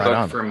wrote you're the right book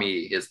on. for me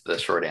is the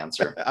short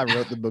answer. I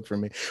wrote the book for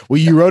me. Well,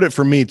 you wrote it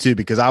for me too,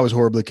 because I was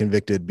horribly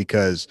convicted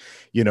because,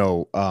 you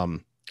know,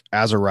 um,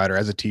 as a writer,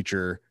 as a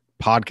teacher,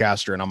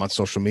 podcaster, and I'm on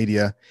social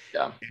media,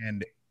 Yeah,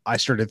 and I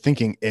started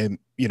thinking,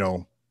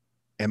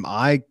 am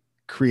I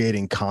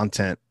creating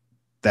content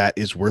that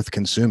is worth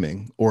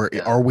consuming, or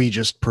yeah, are we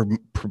just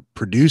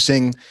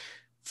producing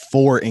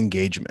for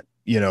engagement,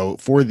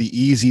 for the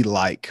easy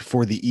like,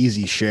 for the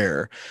easy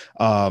share?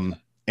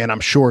 And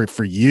I'm sure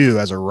for you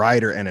as a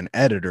writer and an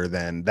editor,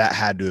 then that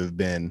had to have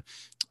been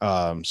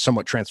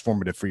somewhat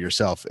transformative for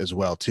yourself as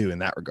well, too, in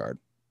that regard.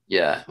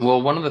 yeah.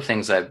 Well, one of the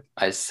things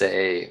I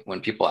say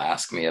when people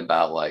ask me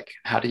about like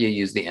how do you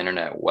use the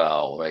internet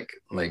well,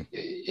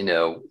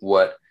 Mm,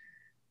 what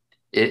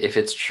if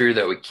it's true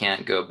that we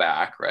can't go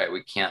back, right?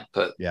 We can't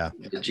put yeah.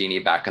 the genie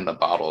back in the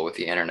bottle with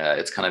the internet.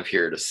 It's kind of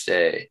here to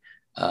stay.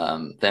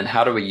 Then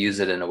how do we use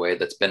it in a way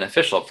that's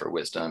beneficial for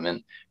wisdom?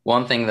 And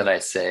one thing that I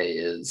say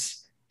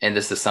is, and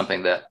this is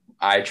something that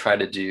I try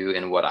to do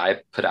in what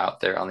I put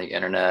out there on the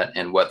internet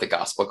and what the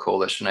Gospel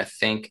Coalition, I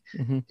think,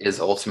 Hmm. is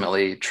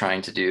ultimately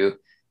trying to do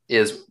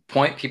is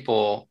point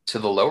people to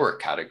the lower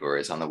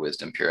categories on the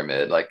wisdom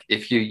pyramid. Like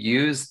if you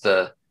use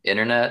the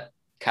internet Hmm.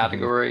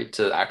 category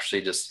to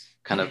actually just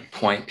kind of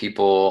point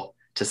people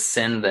to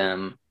send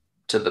them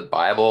to the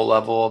Bible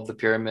level of the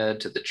pyramid,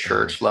 to the Uh,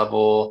 church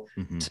level,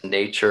 hmm. to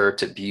nature,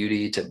 to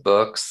beauty, to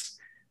books.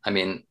 I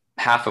mean,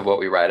 half of what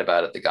we write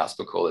about at the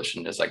Gospel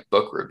Coalition is like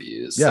book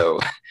reviews. Yeah. So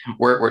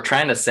we're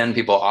trying to send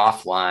people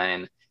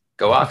offline,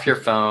 go off your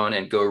phone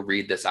and go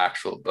read this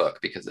actual book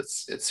because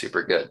it's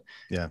super good.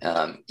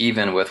 Yeah.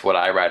 Even with what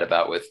I write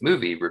about with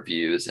movie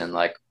reviews and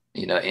like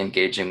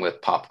engaging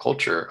with pop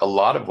culture, a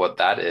lot of what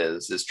that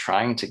is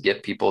trying to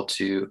get people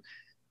to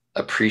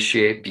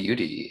appreciate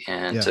beauty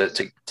and Yeah.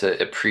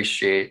 to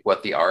appreciate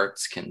what the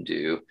arts can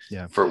do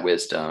Yeah. for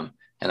wisdom.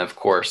 And of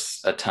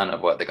course, a ton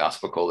of what the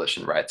Gospel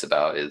Coalition writes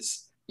about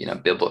is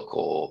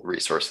biblical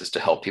resources to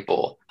help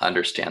people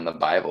understand the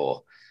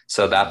Bible.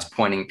 So Yeah. that's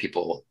pointing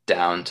people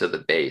down to the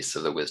base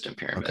of the wisdom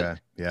pyramid. Okay.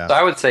 Yeah. So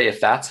I would say if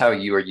that's how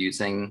you are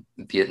using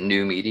the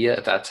new media,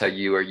 if that's how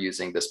you are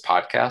using this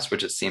podcast,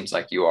 which it seems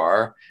like you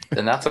are,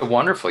 then that's a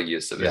wonderful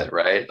use of Yeah. it,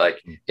 right?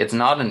 Like it's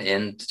not an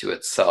end to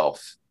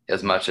itself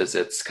as much as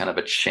it's kind of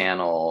a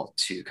channel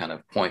to kind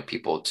of point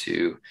people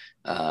to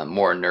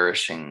more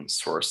nourishing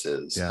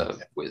sources Yeah.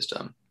 of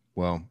wisdom.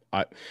 Well,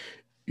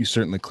 you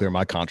certainly clear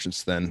my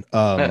conscience then.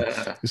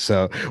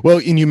 Well,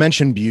 and you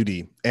mentioned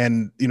beauty,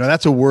 and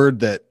that's a word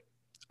that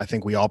I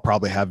think we all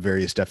probably have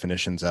various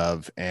definitions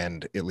of,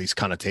 and at least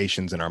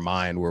connotations in our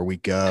mind where we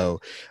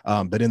go.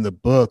 But in the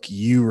book,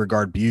 you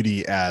regard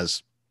beauty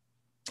as,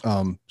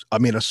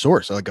 a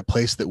source, like a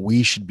place that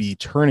we should be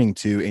turning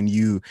to. And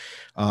you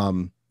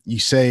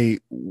say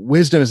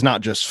wisdom is not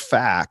just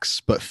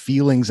facts, but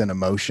feelings and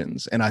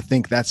emotions. And I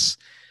think that's,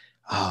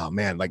 oh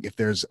man, like if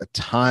there's a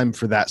time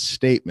for that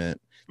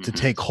statement to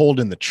take hold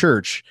in the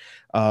church,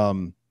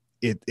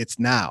 it's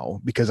now,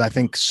 because I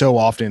think so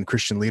often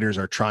Christian leaders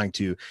are trying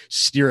to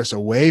steer us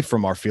away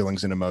from our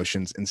feelings and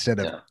emotions instead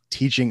of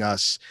teaching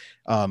us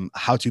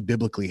how to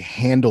biblically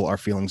handle our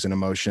feelings and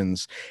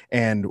emotions.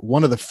 And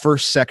one of the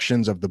first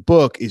sections of the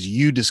book is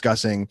you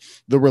discussing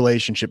the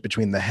relationship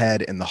between the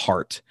head and the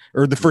heart,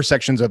 or the first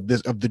sections of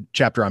the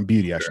chapter on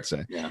beauty, I should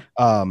say.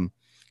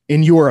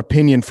 In your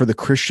opinion, for the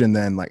Christian,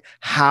 then, like,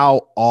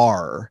 how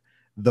are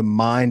the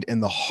mind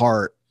and the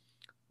heart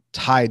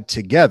tied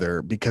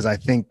together? Because I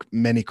think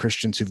many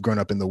Christians who've grown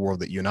up in the world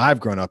that you and I've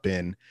grown up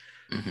in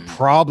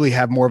probably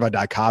have more of a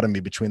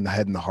dichotomy between the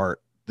head and the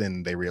heart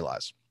than they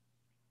realize.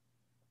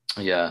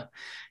 Yeah.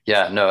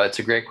 No, it's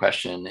a great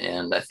question.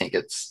 And I think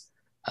it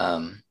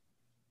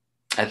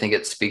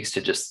speaks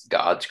to just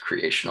God's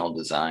creational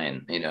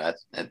design.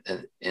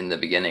 In the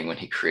beginning, when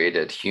he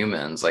created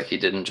humans, like he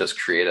didn't just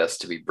create us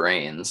to be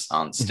brains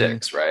on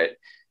sticks, right?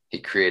 He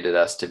created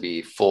us to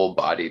be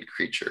full-bodied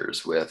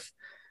creatures with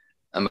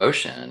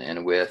emotion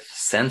and with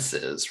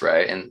senses,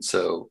 right? And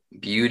so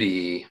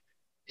beauty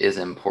is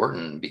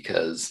important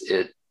because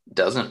it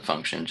doesn't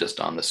function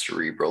just on the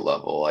cerebral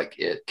level. Like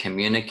it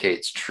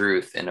communicates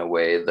truth in a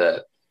way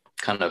that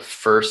kind of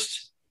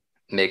first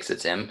makes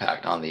its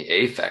impact on the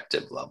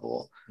affective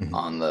level,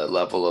 on the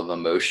level of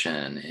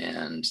emotion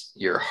and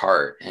your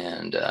heart,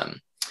 and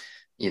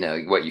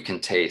what you can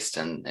taste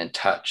and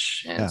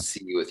touch and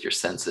see with your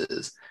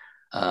senses.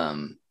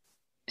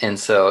 And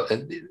so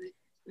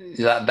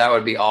that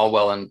would be all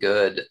well and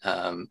good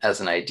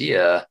as an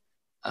idea,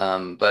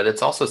 but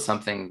it's also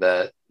something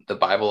that the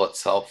Bible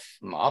itself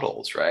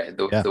models, right?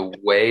 The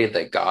way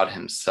that God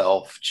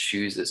himself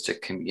chooses to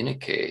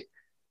communicate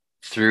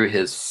through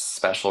his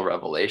special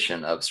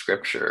revelation of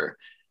scripture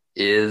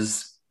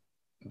is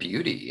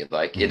beauty.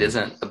 Like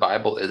the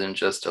Bible isn't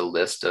just a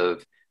list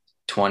of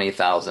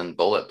 20,000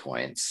 bullet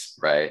points,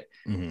 right?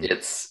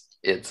 It's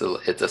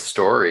a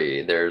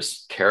story.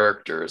 There's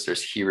characters,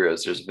 there's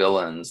heroes, there's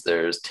villains,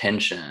 there's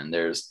tension,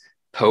 there's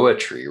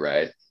poetry,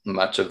 right?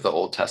 Much of the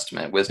Old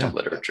Testament wisdom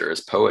literature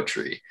is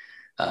poetry.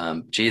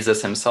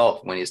 Jesus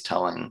himself, when he's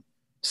telling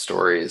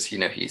stories,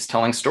 he's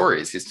telling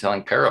stories, he's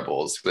telling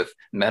parables with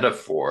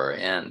metaphor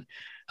and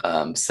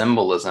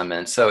symbolism.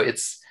 And so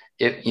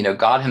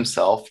God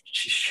himself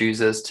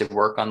chooses to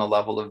work on the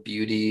level of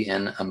beauty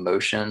and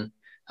emotion.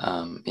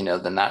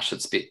 Then that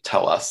should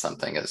tell us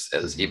something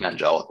as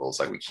evangelicals.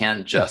 Like we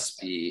can't just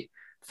be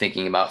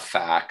thinking about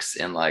facts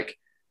and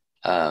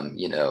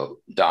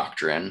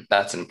doctrine.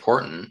 That's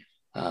important.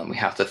 We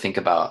have to think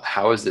about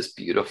how is this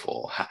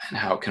beautiful, and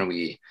how can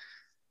we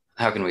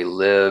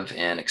live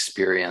and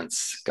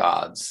experience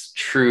God's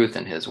truth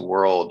and his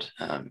world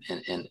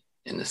in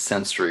a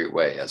sensory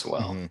way as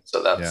well.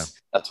 So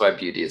that's why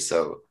beauty is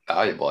so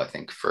valuable, I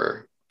think,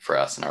 for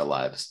us in our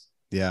lives.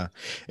 Yeah.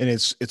 And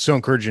it's so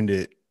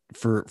encouraging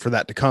for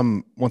that to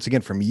come once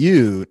again from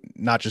you,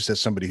 not just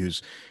as somebody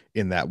who's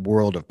in that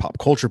world of pop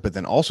culture, but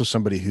then also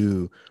somebody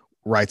who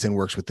writes and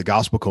works with the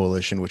Gospel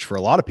Coalition, which for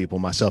a lot of people,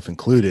 myself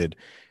included,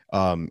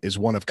 is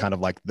one of kind of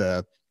like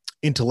the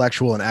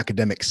intellectual and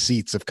academic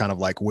seats of kind of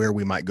like where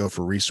we might go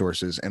for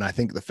resources. And I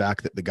think the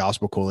fact that the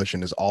Gospel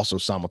Coalition is also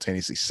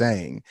simultaneously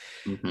saying,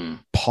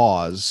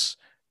 pause,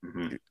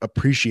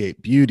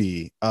 appreciate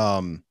beauty,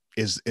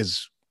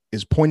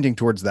 is pointing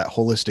towards that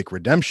holistic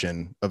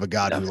redemption of a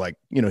God who, like,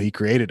 he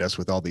created us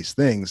with all these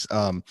things.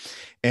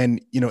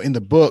 And, in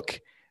the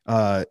book,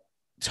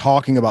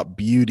 talking about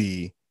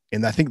beauty,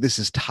 and I think this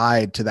is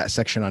tied to that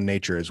section on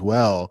nature as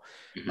well.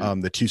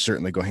 The two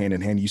certainly go hand in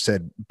hand. You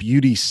said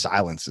beauty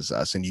silences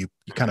us, and you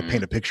kind of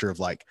paint a picture of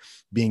like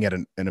being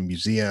in a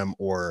museum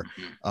or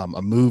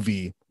a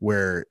movie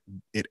where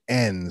it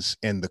ends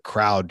and the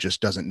crowd just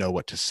doesn't know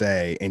what to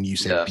say. And you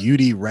said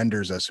beauty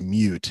renders us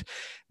mute.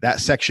 That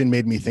section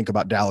made me think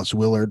about Dallas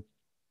Willard.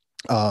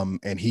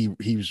 And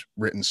he's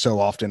written so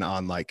often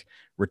on like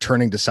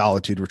returning to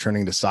solitude,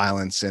 returning to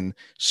silence. And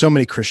so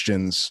many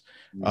Christians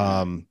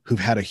who've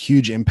had a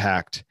huge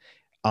impact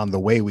on the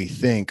way we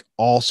think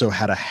also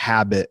had a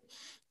habit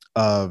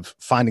of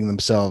finding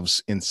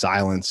themselves in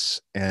silence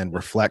and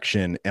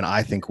reflection. And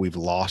I think we've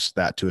lost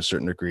that to a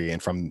certain degree.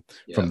 And from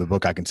Yeah. the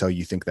book, I can tell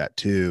you think that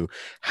too.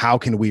 How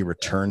can we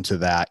return to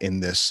that in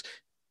this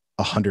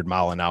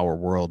 100-mile-an-hour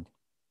world?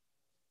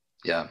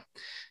 Yeah.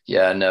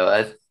 Yeah. No,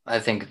 I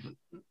think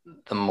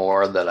the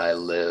more that I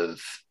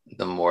live,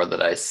 the more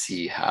that I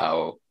see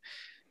how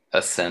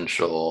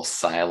essential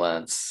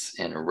silence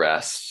and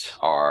rest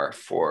are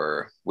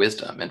for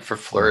wisdom and for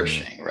Mm-hmm.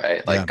 flourishing, right?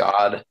 Yeah. Like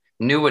God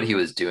knew what he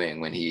was doing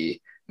when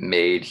he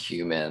made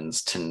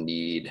humans to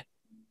need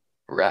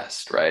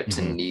rest, right?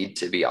 To Mm-hmm. need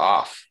to be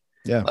off.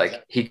 Yeah.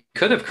 Like he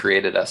could have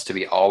created us to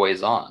be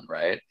always on,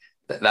 right?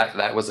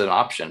 That was an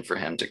option for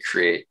him to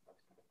create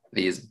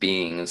these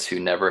beings who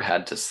never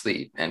had to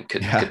sleep and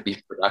Yeah. could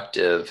be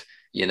productive,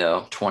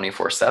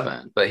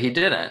 24/7, but he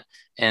didn't.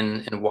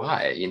 And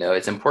why?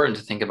 It's important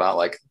to think about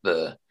like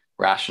the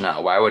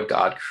rationale. Why would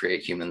God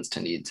create humans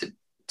to need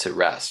to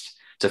rest,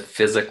 to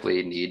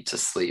physically need to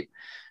sleep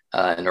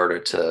in order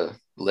to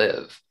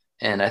live?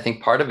 And I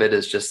think part of it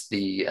is just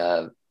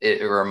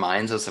it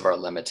reminds us of our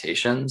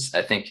limitations.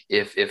 I think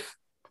if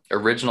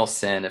original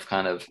sin, if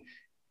kind of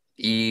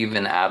Eve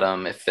and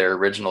Adam, if their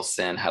original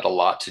sin had a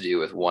lot to do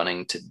with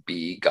wanting to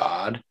be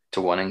God,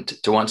 to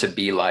want to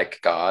be like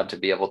God, to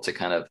be able to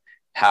kind of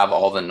have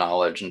all the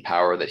knowledge and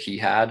power that he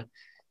had,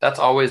 that's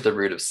always the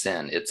root of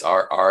sin. It's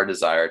our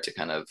desire to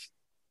kind of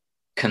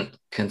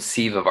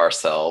conceive of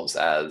ourselves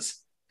as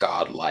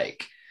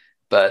God-like.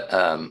 But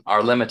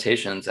our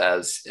limitations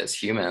as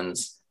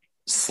humans,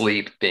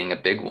 sleep being a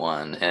big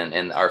one,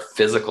 and our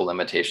physical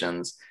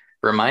limitations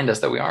remind us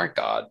that we aren't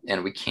God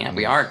and we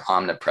Mm. aren't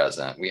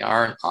omnipresent, we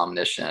aren't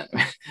omniscient,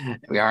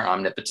 we aren't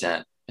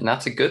omnipotent, and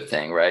that's a good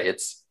thing, right?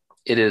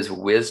 It is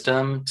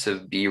wisdom to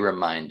be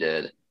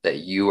reminded that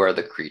you are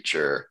the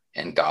creature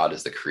and God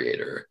is the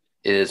creator.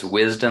 It is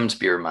wisdom to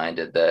be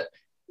reminded that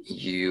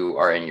you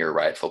are in your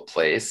rightful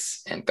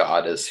place and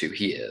God is who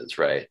he is,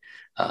 right?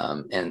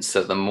 And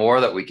so the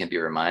more that we can be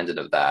reminded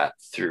of that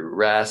through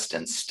rest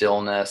and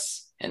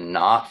stillness and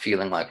not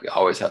feeling like we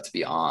always have to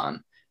be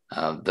on,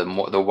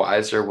 the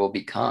wiser we'll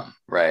become,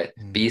 right?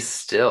 Mm. Be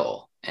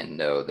still and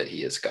know that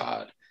he is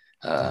God.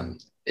 Yeah.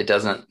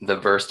 The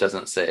verse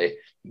doesn't say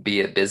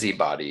be a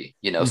busybody,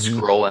 Mm-hmm.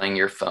 scrolling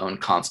your phone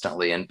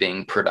constantly and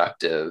being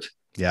productive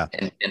Yeah.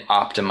 and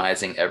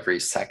optimizing every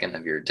second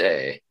of your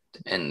day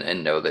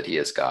and know that he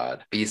is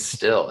God. Be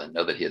still and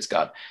know that he is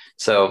God.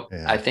 So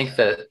Yeah. I think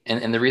that,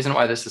 and the reason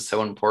why this is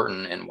so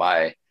important and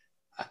why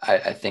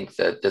I think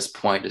that this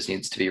point just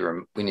needs to be,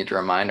 we need to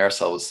remind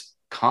ourselves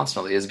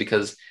constantly is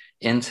because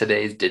in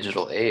today's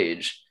digital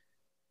age,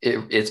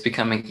 it's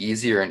becoming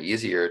easier and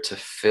easier to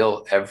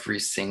fill every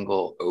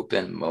single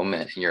open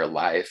moment in your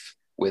life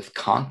with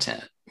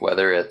content,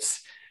 whether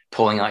it's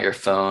pulling out your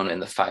phone in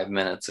the 5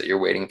 minutes that you're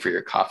waiting for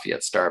your coffee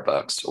at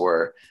Starbucks,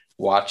 or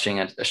watching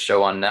a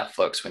show on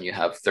Netflix when you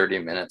have 30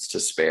 minutes to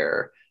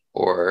spare,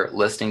 or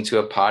listening to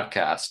a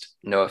podcast.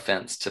 No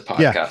offense to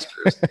Yeah.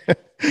 podcasters,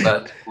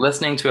 but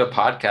listening to a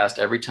podcast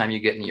every time you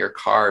get in your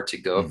car to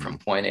go Mm-hmm. from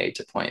point A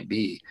to point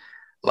B,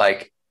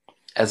 like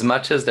as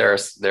much as there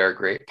are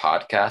great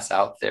podcasts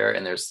out there,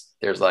 and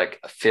there's like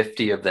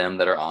 50 of them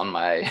that are on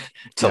my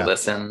to Yeah.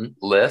 listen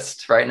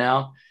list right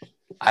now,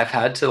 I've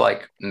had to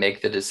like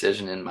make the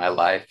decision in my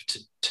life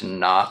to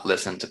not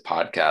listen to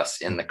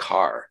podcasts in the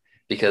car,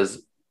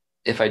 because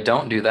if I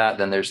don't do that,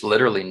 then there's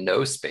literally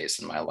no space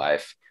in my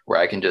life where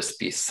I can just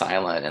be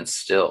silent and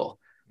still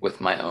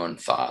with my own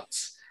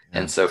thoughts. Yeah.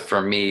 And so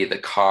for me, the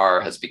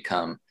car has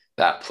become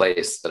that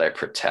place that I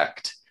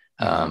protect,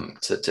 Mm-hmm.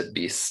 to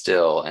be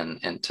still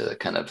and to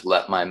kind of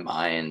let my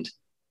mind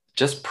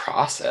just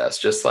process,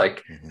 just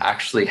like Mm-hmm.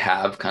 actually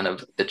have kind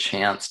of the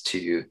chance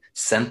to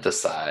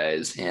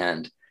synthesize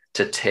and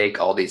to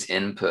take all these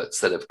inputs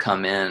that have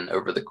come in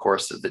over the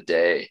course of the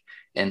day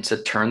and to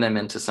turn them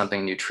into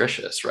something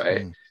nutritious,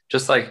 right? Mm.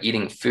 Just like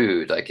eating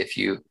food. Like if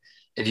you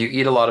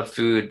eat a lot of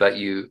food, but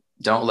you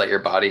don't let your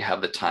body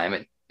have the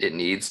time it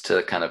needs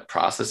to kind of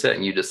process it,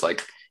 and you just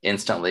like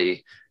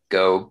instantly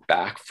go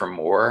back for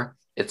more,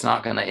 it's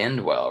not going to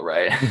end well,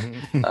 right?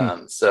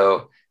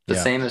 So the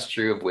Yeah. same is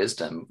true of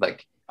wisdom.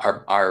 Like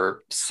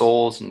our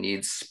souls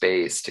need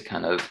space to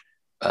kind of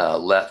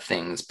let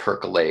things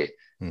percolate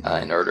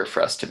Mm-hmm. in order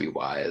for us to be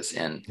wise.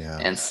 And Yeah.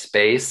 and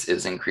space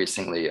is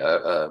increasingly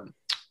a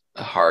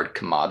hard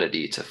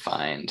commodity to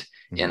find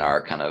in Mm-hmm.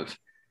 our kind of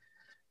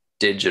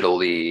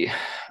digitally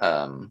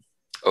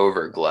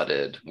over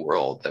glutted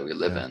world that we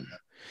live Yeah.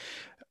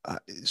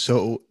 in.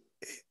 So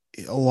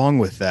along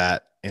with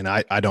that, and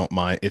I don't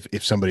mind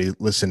if somebody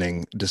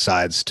listening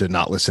decides to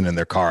not listen in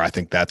their car. I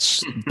think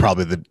that's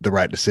probably the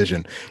right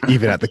decision,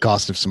 even at the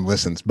cost of some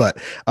listens. Yeah.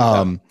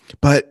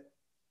 But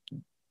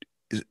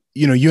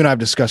you and I have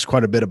discussed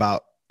quite a bit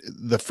about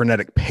the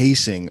frenetic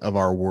pacing of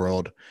our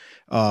world.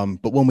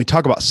 But when we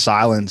talk about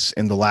silence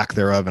and the lack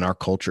thereof in our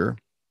culture,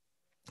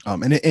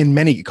 and in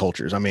many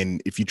cultures, I mean,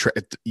 if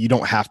you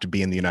don't have to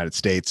be in the United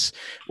States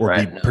or be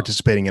Right. No.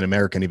 participating in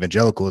American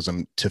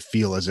evangelicalism to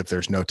feel as if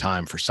there's no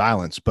time for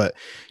silence. But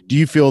do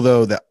you feel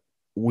though that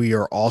we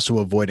are also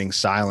avoiding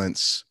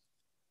silence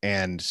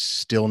and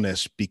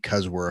stillness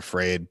because we're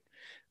afraid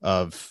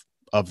of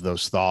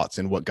those thoughts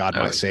and what God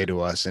might say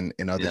to us and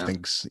other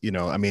things,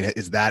 I mean,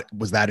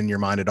 was that in your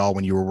mind at all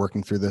when you were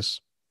working through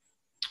this?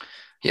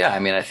 Yeah. I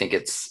mean, I think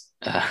it's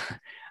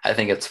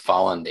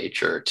fallen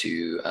nature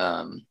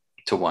to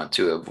want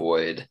to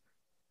avoid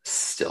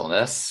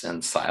stillness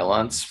and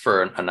silence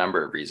for a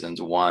number of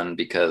reasons. One,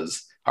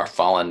 because our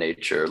fallen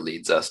nature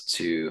leads us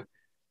to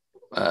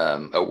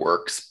a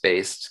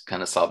works-based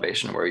kind of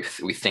salvation where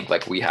we think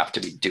like we have to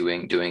be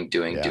doing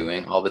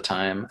all the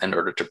time in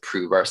order to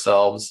prove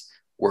ourselves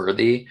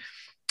worthy.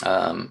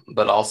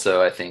 But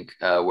also, I think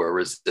we're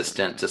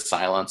resistant to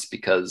silence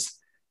because,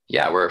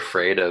 we're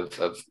afraid of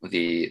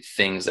the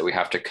things that we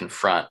have to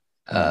confront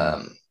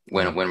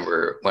when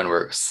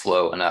we're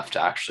slow enough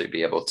to actually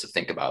be able to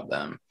think about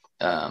them.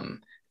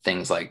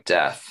 Things like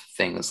death,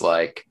 things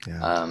like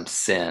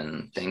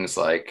sin, things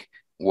like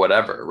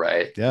whatever,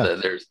 right?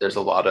 There's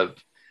a lot of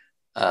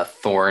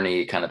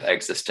thorny kind of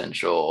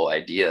existential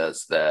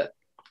ideas that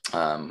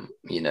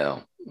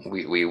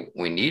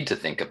we need to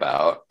think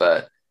about,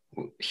 but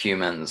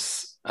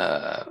humans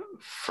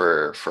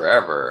for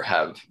forever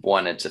have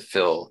wanted to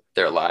fill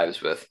their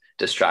lives with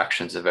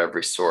distractions of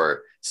every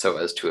sort so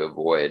as to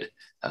avoid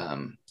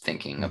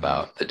thinking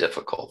about the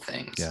difficult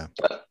things.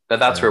 But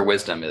that's where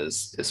wisdom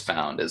is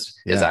found, is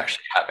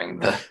actually having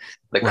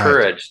the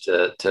courage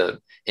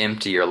to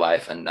empty your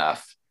life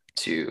enough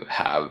to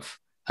have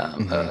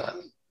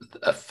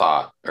a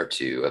thought or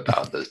two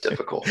about those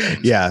difficult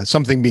things.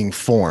 Something being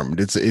formed.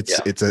 It's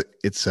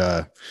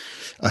a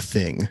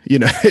thing,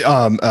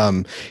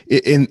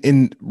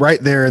 in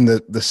right there in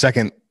the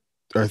second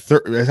or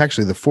third, it's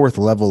actually the fourth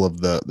level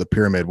of the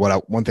pyramid.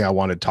 One thing I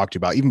wanted to talk to you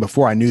about, even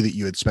before I knew that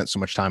you had spent so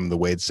much time in the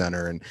Wade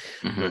Center and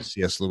you're a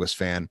C.S. Lewis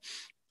fan,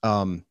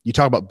 you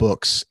talk about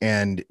books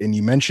and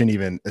you mentioned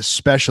even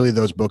especially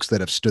those books that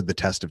have stood the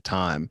test of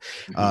time.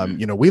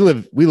 We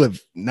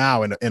live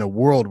now in a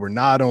world where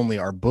not only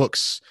are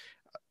books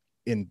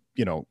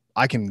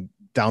I can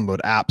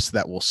download apps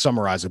that will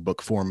summarize a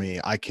book for me.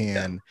 I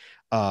can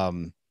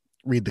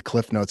read the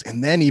cliff notes,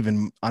 and then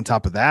even on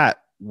top of that,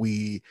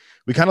 we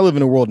kind of live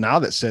in a world now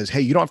that says,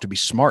 hey, you don't have to be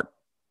smart.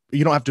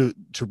 You don't have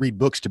to read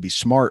books to be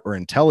smart or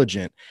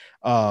intelligent,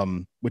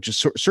 which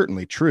is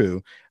certainly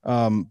true.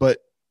 But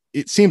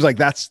it seems like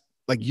that's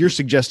like you're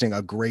suggesting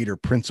a greater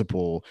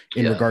principle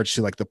in regards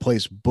to like the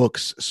place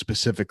books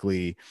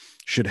specifically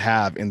should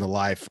have in the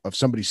life of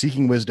somebody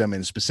seeking wisdom,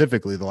 and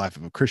specifically the life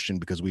of a Christian,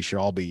 because we should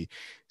all be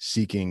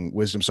seeking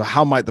wisdom. So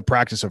how might the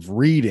practice of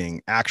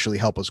reading actually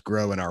help us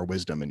grow in our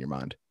wisdom in your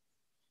mind?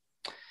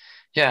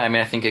 Yeah, I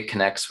mean, I think it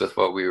connects with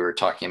what we were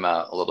talking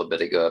about a little bit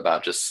ago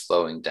about just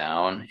slowing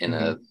down in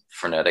a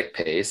frenetic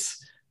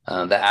pace.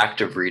 The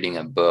act of reading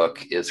a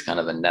book is kind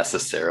of a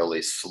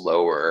necessarily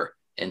slower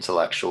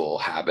intellectual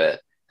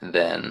habit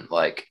than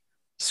like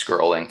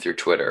scrolling through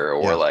Twitter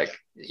or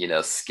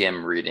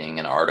skim reading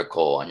an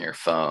article on your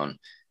phone.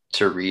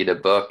 To read a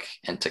book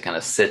and to kind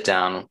of sit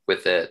down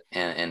with it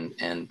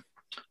and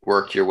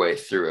work your way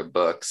through a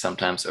book,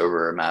 sometimes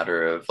over a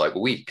matter of like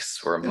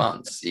weeks or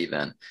months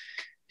even.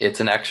 It's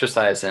an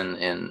exercise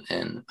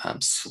in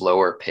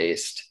slower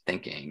paced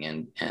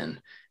thinking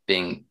and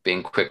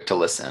being quick to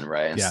listen,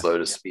 right? And slow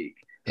to speak.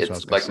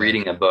 It's like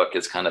reading a book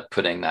is kind of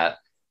putting that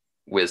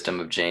wisdom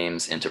of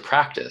James into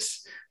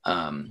practice.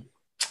 And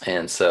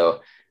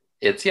so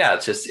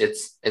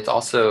it's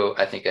also,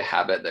 I think, a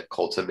habit that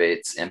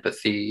cultivates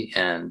empathy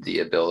and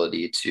the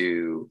ability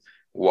to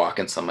walk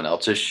in someone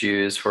else's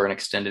shoes for an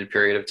extended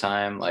period of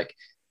time. Like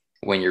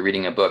when you're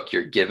reading a book,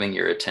 you're giving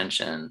your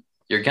attention,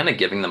 you're kind of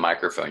giving the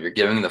microphone, you're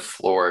giving the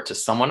floor to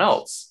someone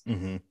else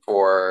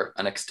for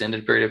an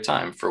extended period of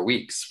time, for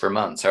weeks, for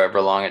months, however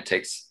long it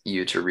takes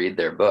you to read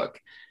their book.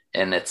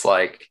 And it's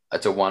like,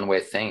 it's a one-way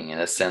thing in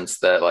a sense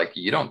that like,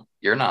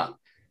 you're not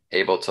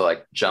able to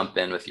like jump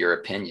in with your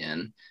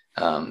opinion.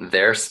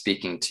 They're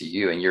speaking to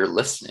you and you're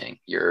listening,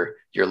 you're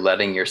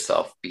letting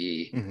yourself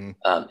be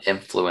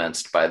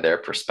influenced by their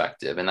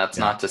perspective. And that's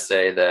not to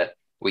say that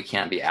we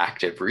can't be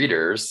active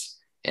readers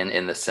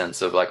in the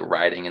sense of like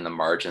writing in the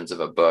margins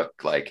of a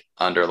book, like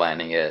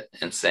underlining it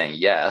and saying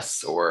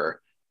yes, or,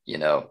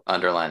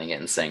 underlining it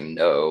and saying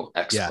no,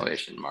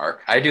 exclamation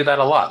mark. I do that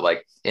a lot.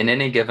 Like in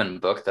any given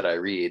book that I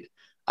read,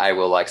 I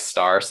will like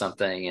star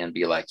something and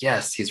be like,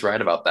 yes, he's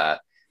right about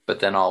that. But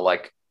then I'll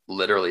like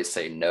literally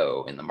say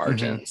no in the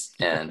margins.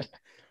 And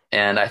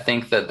I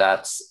think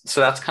that's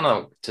kind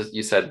of,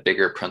 you said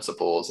bigger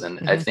principles.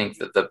 And I think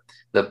that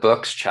the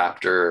books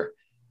chapter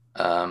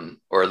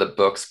or the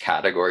books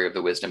category of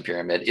the wisdom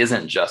pyramid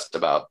isn't just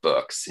about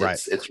books.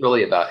 It's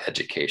really about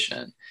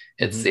education.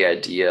 It's the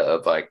idea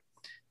of like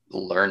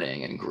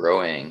learning and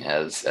growing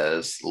as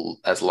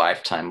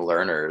lifetime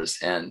learners.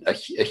 And a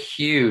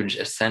huge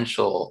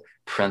essential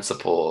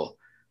principle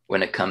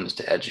when it comes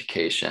to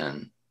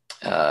education,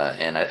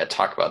 and I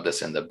talk about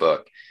this in the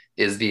book,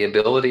 is the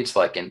ability to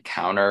like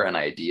encounter an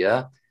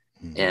idea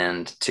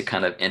and to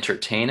kind of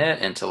entertain it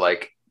and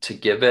to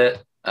give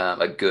it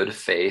a good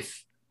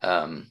faith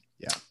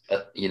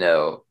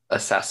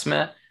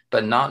assessment,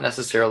 but not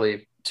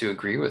necessarily to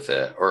agree with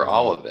it or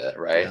all Mhm. of it,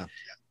 right? Yeah.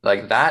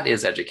 Like that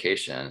is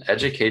education.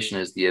 Education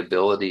is the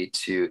ability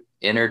to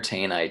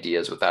entertain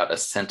ideas without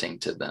assenting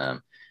to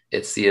them.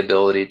 It's the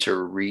ability to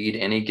read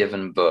any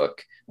given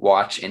book,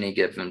 watch any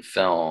given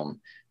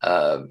film,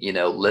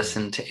 Mhm.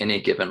 listen to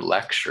any given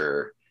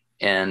lecture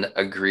and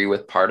agree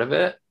with part of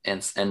it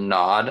and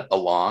nod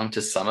along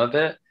to some of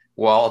it,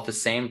 while at the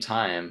same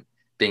time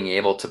being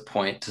able to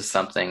point to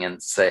something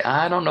and say,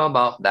 I don't know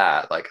about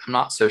that. Like, I'm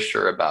not so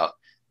sure about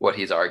what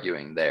he's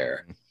arguing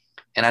there. Mhm.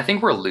 And I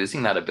think we're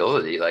losing that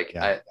ability. Like,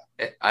 Yeah.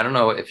 I don't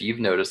know if you've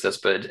noticed this,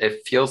 but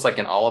it feels like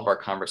in all of our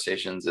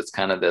conversations, it's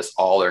kind of this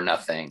all or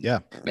nothing Yeah.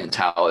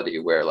 mentality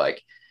where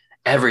like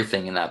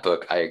everything in that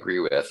book I agree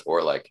with,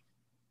 or like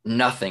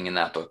nothing in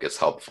that book is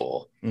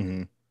helpful.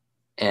 Hmm.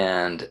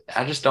 And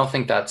I just don't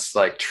think that's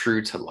like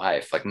true to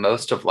life. Like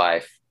most of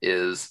life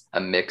is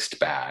a mixed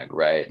bag,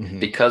 right? Hmm.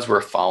 Because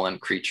we're fallen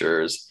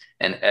creatures,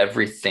 and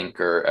every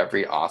thinker,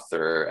 every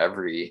author,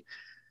 every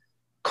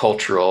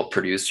cultural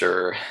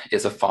producer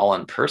is a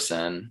fallen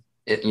person.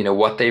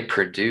 What they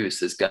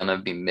produce is going to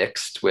be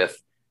mixed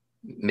with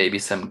maybe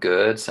some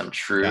good, some Yeah.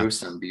 true,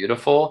 some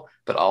beautiful,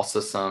 but also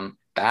some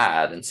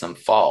bad and some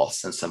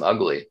false and some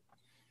ugly.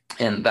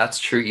 And that's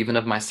true even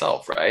of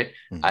myself, right?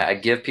 Hmm. I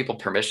give people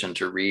permission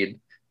to read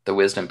the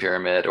wisdom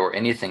pyramid or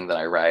anything that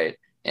I write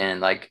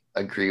and like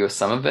agree with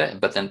some of it,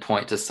 but then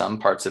point to some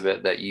parts of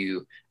it that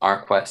you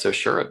aren't quite so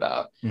sure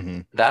about.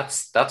 Hmm.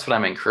 That's what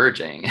I'm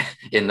encouraging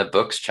in the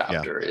books Yeah.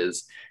 chapter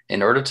is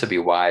in order to be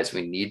wise,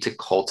 we need to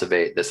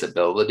cultivate this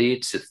ability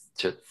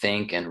to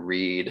think and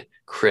read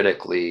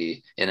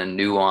critically in a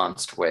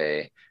nuanced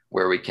way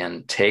where we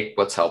can take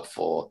what's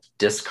helpful,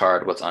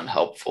 discard what's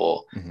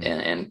unhelpful, Hmm.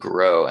 and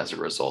grow as a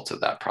result of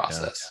that Yeah.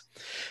 process.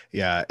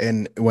 Yeah.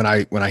 And when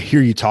I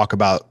hear you talk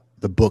about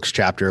the books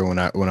chapter, when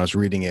I was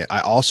reading it, I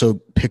also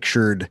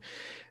pictured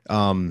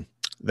um,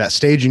 that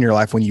stage in your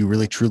life when you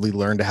really truly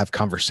learn to have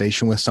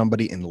conversation with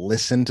somebody and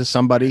listen to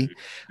somebody.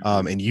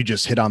 Mm-hmm. And you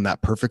just hit on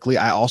that perfectly.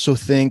 I also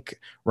think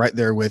right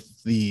there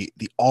with the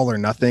all or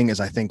nothing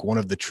is, I think, one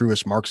of the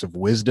truest marks of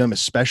wisdom,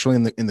 especially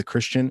in the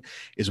Christian,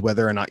 is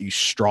whether or not you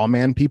straw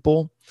man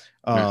people.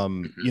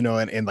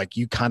 Mm-hmm. And like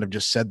you kind of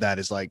just said, that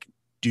is like,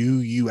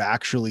 do you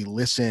actually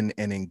listen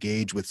and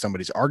engage with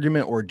somebody's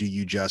argument, or do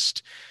you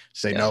just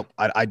say, Yeah. nope,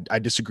 I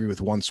disagree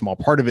with one small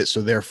part of it,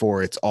 so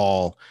therefore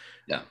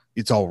Yeah.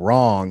 it's all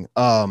wrong.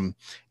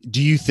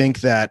 Do you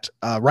think that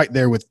right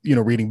there with,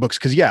 reading books,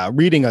 because yeah,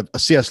 reading a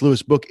C.S.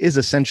 Lewis book is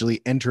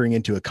essentially entering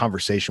into a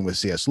conversation with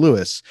C.S.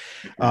 Lewis.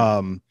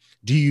 Mm-hmm.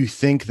 Do you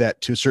think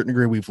that to a certain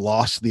degree we've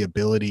lost the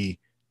ability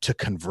to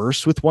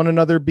converse with one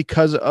another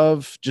because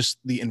of just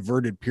the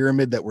inverted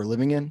pyramid that we're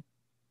living in?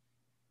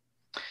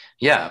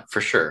 Yeah, for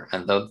sure.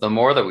 And the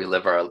more that we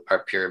live our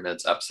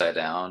pyramids upside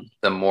down,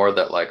 the more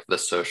that like the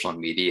social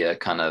media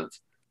kind of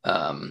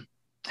um,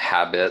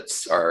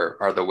 habits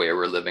are the way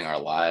we're living our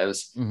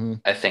lives. Mm-hmm.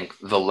 I think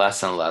the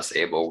less and less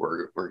able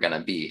we're going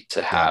to be to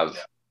Yeah. have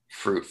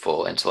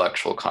fruitful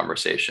intellectual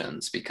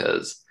conversations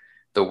because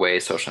the way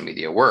social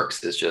media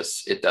works is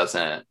just it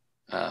doesn't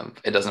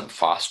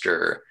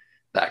foster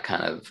that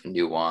kind of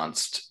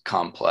nuanced,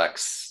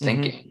 complex Mm-hmm.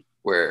 thinking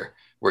where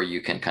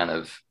you can kind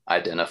of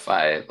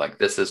identify like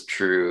this is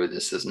true,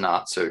 this is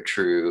not so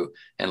true,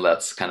 and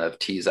let's kind of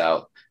tease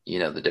out,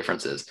 the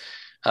differences.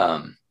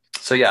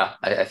 So yeah,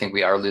 I think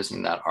we are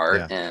losing that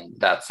art, Yeah. and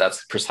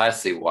that's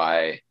precisely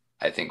why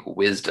I think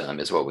wisdom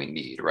is what we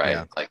need, right?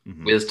 Yeah. Like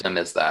Mm-hmm. wisdom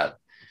is that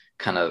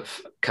kind of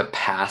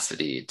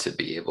capacity to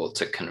be able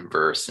to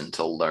converse and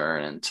to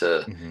learn and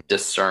to Mm-hmm.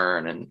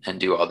 discern and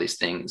do all these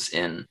things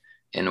in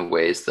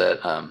ways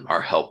that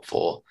are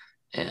helpful.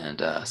 And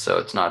so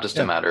it's not just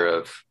a Yeah. matter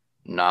of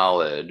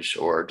knowledge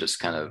or just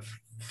kind of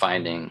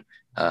finding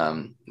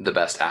the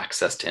best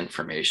access to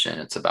information.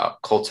 It's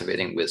about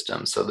cultivating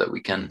wisdom so that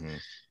we can, Mm-hmm.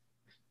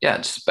 yeah,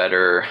 just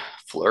better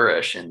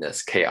flourish in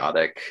this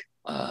chaotic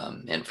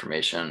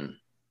information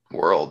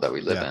world that we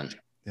live Yeah. in.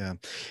 Yeah.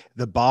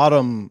 The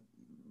bottom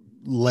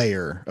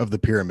layer of the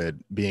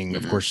pyramid being,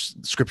 of Hmm. course,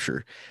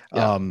 scripture.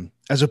 Yeah.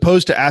 As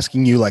opposed to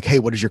asking you like, hey,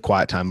 what does your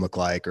quiet time look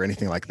like, or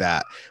anything like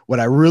that,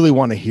 what I really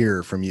want to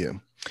hear from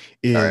you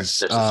Sorry, is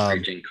there's a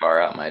screeching car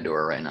out my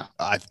door right now.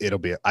 I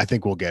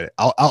think we'll get it.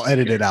 I'll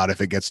edit it out if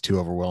it gets too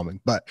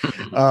overwhelming, but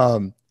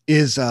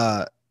is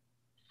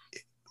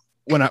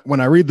when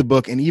I read the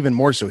book, and even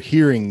more so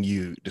hearing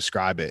you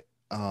describe it,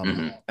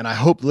 Hmm. and I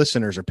hope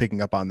listeners are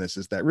picking up on this,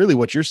 is that really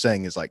what you're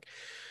saying is like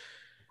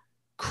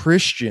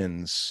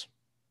Christians,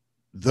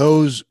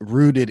 those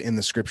rooted in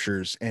the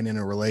scriptures and in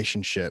a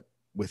relationship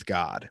with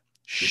God,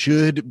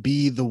 should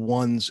be the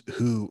ones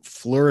who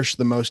flourish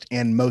the most,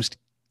 and most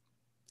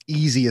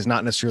easy is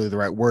not necessarily the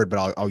right word,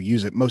 but I'll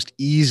use it, most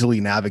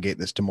easily navigate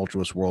this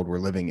tumultuous world we're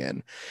living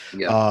in.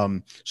 Yeah.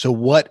 So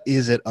what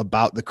is it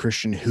about the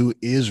Christian who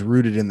is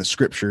rooted in the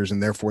scriptures,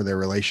 and therefore their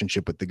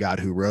relationship with the God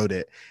who wrote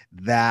it,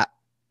 that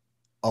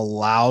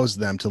allows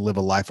them to live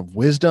a life of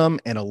wisdom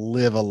and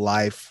live a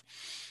life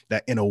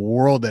that, in a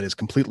world that is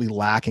completely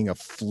lacking of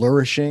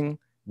flourishing,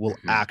 will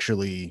Hmm.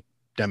 actually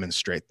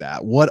demonstrate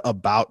that? What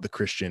about the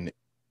Christian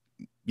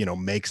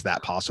makes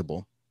that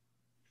possible?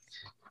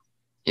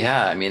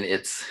 Yeah, I mean,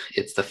 it's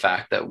the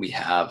fact that we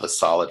have a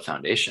solid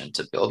foundation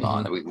to build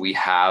Mm-hmm. on. We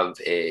have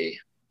a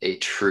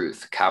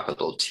truth,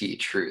 capital T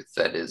truth,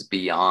 that is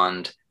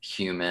beyond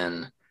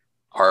human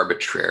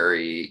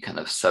arbitrary kind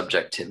of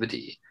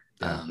subjectivity.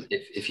 Yeah.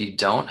 If you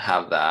don't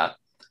have that,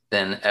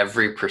 then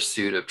every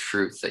pursuit of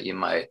truth that you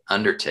might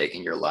undertake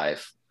in your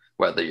life,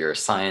 whether you're a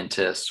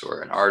scientist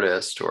or an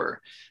artist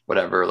or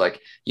whatever,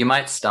 like you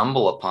might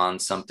stumble upon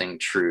something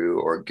true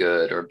or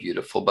good or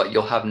beautiful, but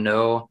you'll have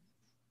no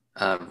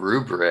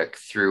rubric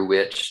through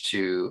which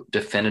to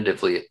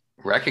definitively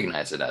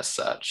recognize it as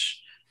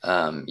such.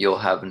 You'll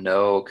have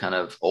no kind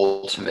of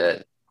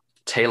ultimate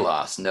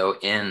telos, no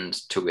end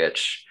to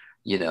which,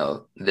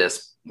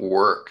 this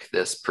work,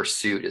 this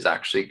pursuit is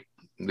actually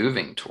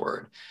moving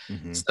toward.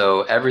 Mm-hmm.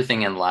 So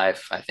everything in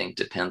life, I think,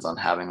 depends on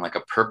having like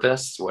a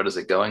purpose. What is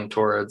it going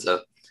towards?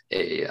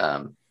 A,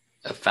 um,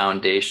 a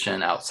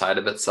foundation outside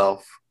of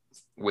itself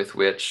with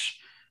which,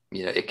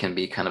 it can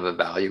be kind of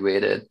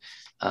evaluated.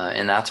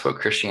 And that's what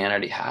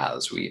Christianity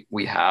has.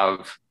 We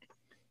have,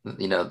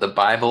 the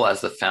Bible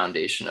as the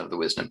foundation of the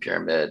wisdom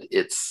pyramid.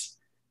 It's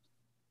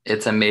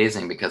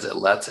amazing because it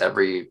lets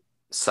every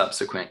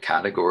subsequent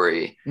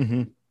category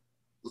Mm-hmm.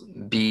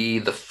 be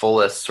the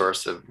fullest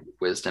source of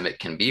wisdom it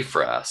can be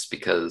for us,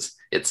 because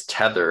it's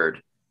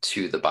tethered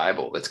to the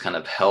Bible. It's kind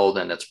of held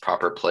in its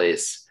proper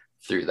place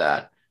through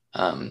that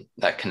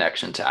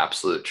connection to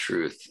absolute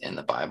truth in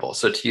the Bible.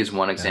 So to use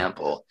one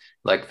example,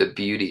 like the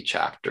beauty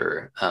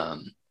chapter,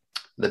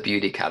 the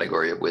beauty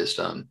category of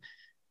wisdom,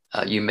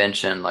 you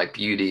mentioned like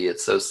beauty,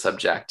 it's so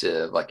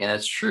subjective, like, and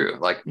it's true,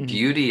 like Mm-hmm.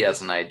 beauty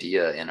as an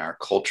idea in our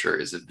culture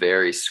is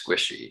very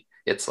squishy.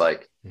 It's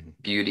like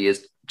beauty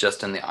is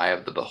just in the eye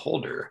of the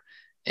beholder,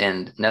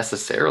 and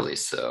necessarily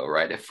so,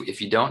 right?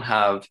 If you don't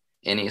have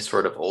any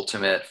sort of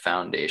ultimate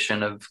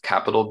foundation of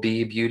capital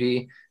B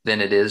beauty,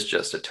 then it is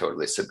just a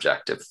totally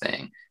subjective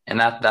thing. And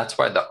that's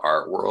why the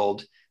art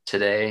world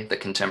today, the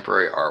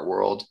contemporary art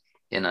world,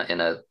 in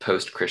a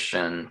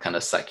post-Christian kind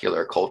of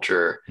secular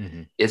culture,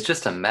 Mm-hmm. it's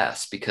just a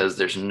mess, because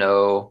there's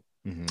no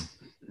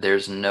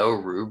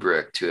Mm-hmm.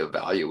 rubric to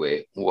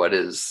evaluate what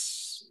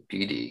is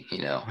beauty.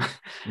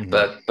 Mm-hmm.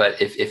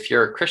 But if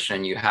you're a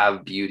Christian, you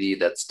have beauty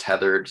that's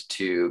tethered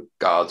to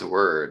God's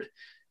word,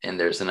 and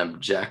there's an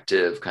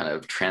objective kind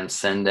of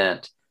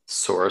transcendent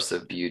source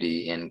of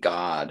beauty in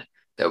God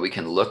that we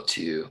can look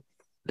to.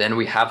 Then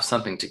we have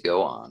something to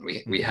go on.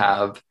 We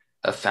have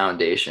a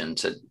foundation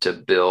to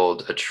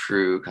build a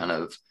true kind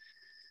of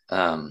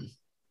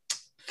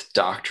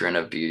doctrine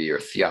of beauty or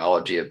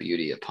theology of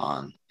beauty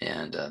upon.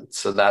 And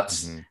so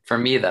that's, for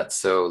me, that's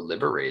so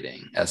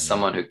liberating as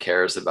someone who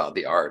cares about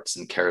the arts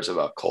and cares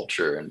about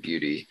culture and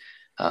beauty.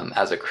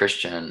 As a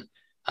Christian,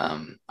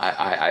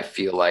 I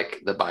feel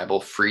like the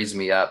Bible frees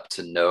me up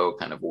to know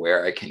kind of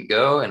where I can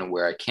go and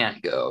where I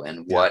can't go,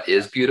 and what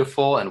is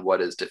beautiful and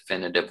what is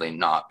definitively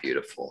not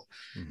beautiful.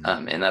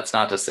 And that's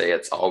not to say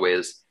it's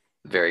always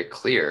very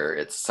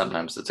clear.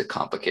 Sometimes it's a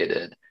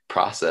complicated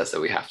process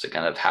that we have to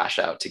kind of hash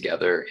out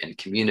together in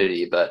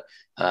community. But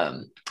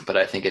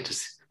I think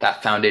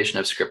that foundation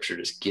of Scripture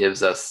just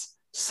gives us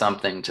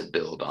something to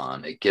build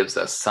on. It gives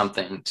us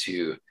something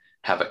to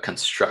have a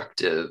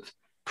constructive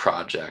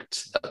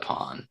project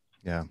upon.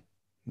 Yeah.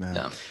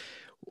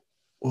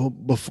 Well,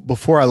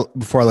 before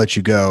I let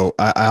you go,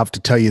 I have to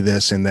tell you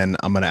this, and then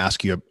I'm going to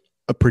ask you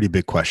a pretty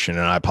big question,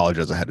 and I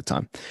apologize ahead of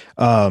time.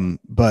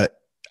 But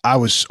I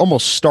was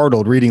almost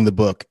startled reading the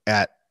book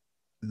at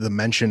the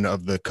mention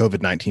of the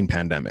COVID-19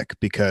 pandemic,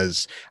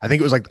 because I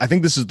think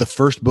this is the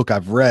first book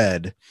I've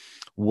read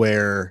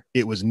where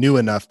it was new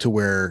enough to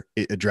where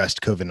it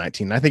addressed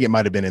COVID-19. And I think it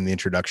might've been in the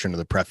introduction or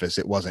the preface.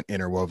 It wasn't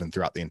interwoven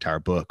throughout the entire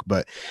book,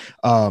 but,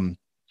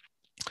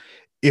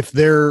 if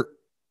there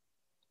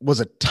was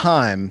a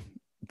time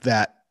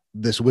that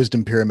this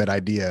wisdom pyramid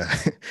idea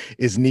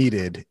is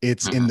needed,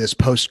 it's in this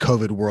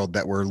post-COVID world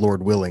that we're,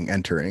 Lord willing,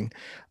 entering.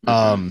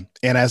 And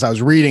as I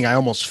was reading, I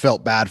almost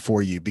felt bad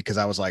for you, because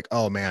I was like,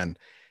 oh man,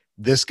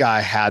 this guy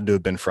had to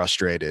have been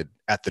frustrated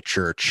at the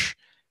church,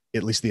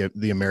 at least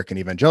the American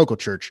evangelical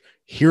church,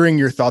 hearing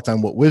your thoughts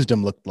on what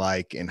wisdom looked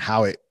like and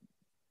how it,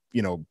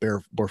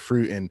 bore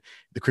fruit in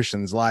the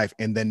Christian's life.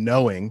 And then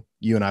knowing,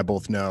 you and I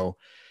both know,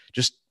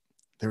 just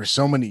there were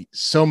so many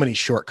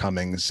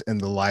shortcomings in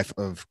the life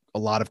of a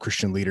lot of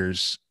Christian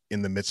leaders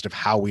in the midst of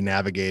how we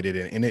navigated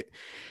it.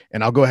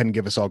 And I'll go ahead and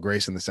give us all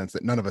grace in the sense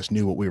that none of us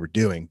knew what we were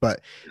doing.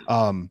 But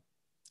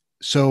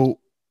so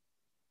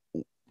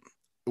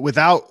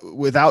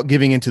without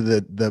giving into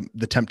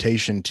the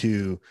temptation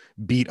to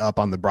beat up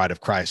on the bride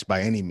of Christ by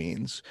any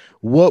means,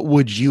 what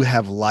would you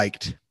have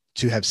liked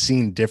to have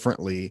seen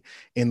differently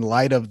in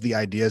light of the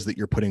ideas that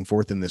you're putting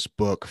forth in this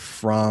book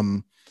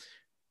from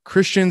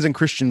Christians and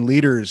Christian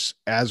leaders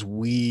as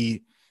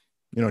we,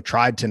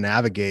 tried to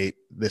navigate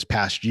this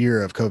past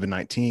year of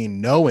COVID-19,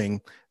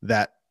 knowing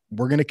that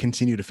we're going to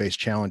continue to face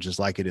challenges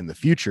like it in the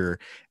future?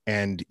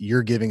 And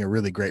you're giving a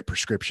really great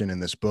prescription in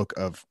this book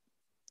of,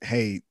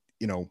 hey,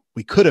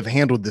 we could have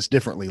handled this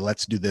differently.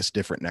 Let's do this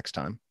different next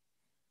time.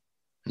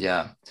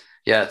 Yeah.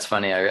 Yeah, it's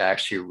funny. I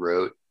actually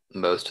wrote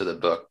most of the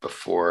book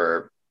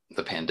before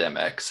the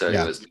pandemic. So it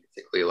Yeah. was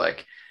basically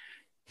like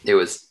it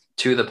was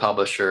to the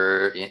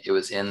publisher. It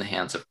was in the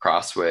hands of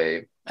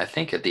Crossway, I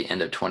think at the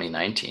end of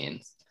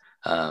 2019.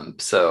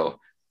 So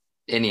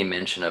any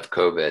mention of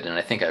COVID, and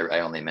I think I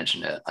only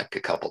mentioned it like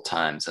a couple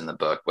times in the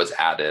book, was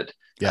added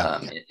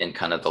Yeah. in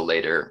kind of the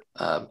later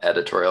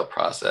editorial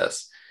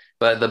process.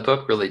 But the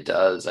book really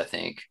does, I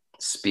think,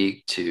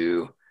 speak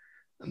to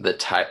the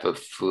type of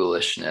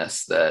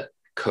foolishness that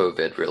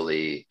COVID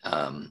really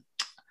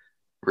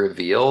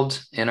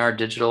revealed in our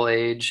digital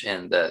age,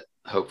 and that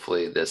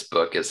hopefully this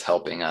book is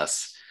helping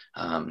us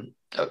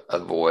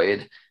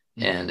avoid.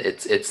 And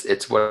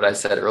it's what I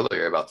said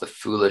earlier about the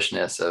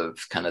foolishness of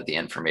kind of the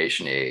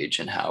information age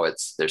and how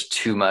there's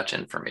too much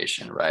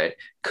information, right?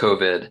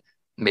 COVID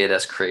made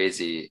us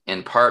crazy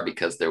in part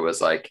because there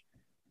was like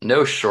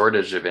no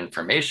shortage of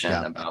information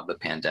Yeah. about the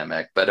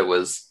pandemic, but it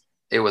was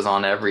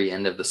on every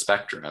end of the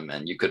spectrum,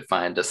 and you could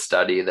find a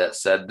study that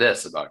said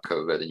this about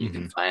COVID, and you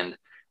can find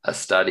a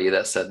study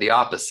that said the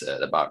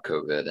opposite about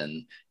COVID,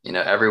 and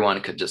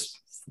everyone could just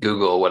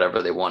Google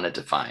whatever they wanted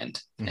to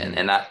find,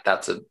 and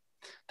that's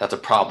a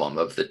problem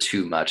of the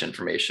too much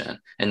information,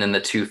 and then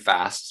the too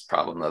fast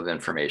problem of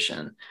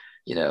information.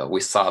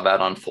 We saw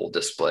that on full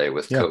display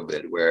with Yeah.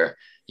 COVID, where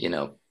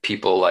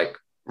people like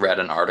read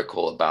an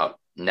article about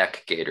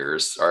neck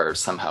gaiters are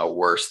somehow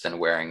worse than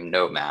wearing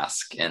no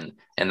mask, and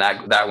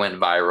that went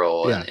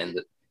viral. Yeah.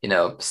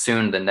 And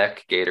soon the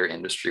neck gaiter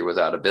industry was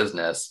out of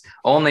business,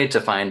 only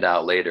to find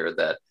out later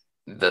that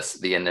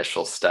the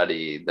initial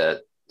study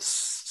that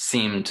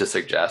seemed to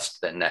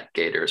suggest that neck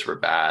gaiters were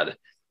bad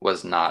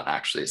was not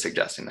actually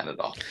suggesting that at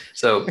all.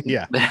 So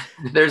Yeah.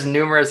 there's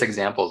numerous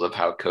examples of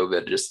how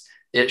COVID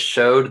it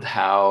showed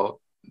how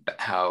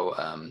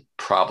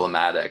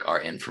problematic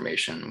our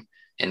information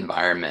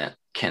environment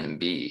can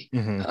be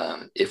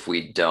if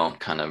we don't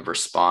kind of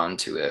respond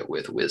to it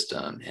with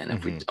wisdom, and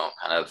if we don't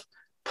kind of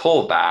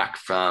pull back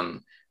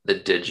from the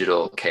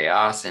digital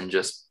chaos and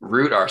just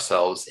root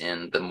ourselves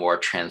in the more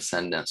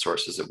transcendent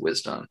sources of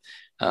wisdom,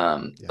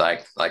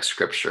 like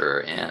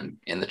scripture and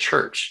in the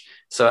church.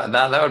 So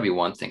that would be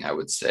one thing I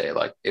would say.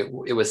 Like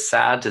it was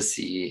sad to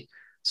see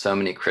so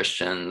many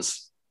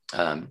Christians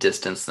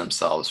distance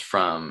themselves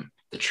from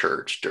the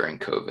church during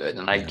COVID,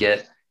 and I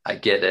get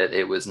it.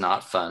 It was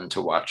not fun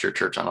to watch your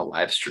church on a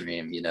live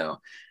stream,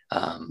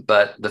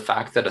 but the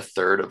fact that a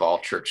third of all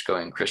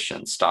church-going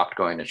Christians stopped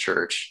going to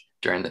church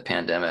during the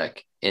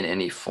pandemic in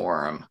any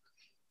form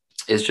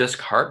is just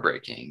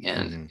heartbreaking.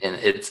 And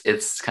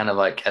it's kind of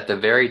like at the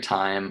very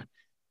time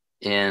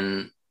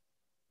in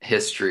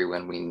history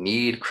when we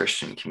need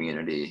Christian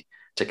community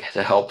to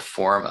help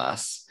form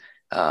us,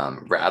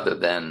 rather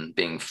than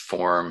being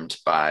formed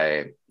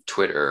by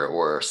Twitter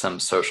or some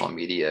social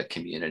media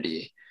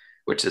community,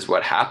 which is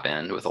what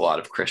happened with a lot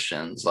of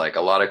Christians. Like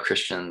a lot of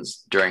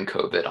Christians during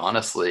COVID,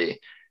 honestly,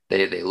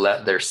 they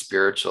let their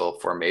spiritual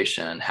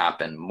formation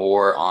happen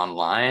more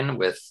online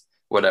with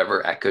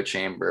whatever echo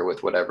chamber,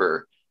 with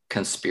whatever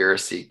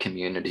conspiracy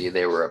community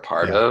they were a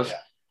part of.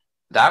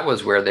 That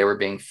was where they were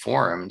being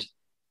formed,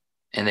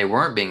 and they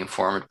weren't being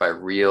formed by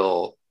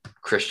real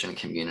Christian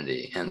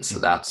community. And so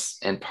that's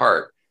in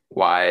part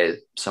why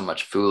so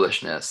much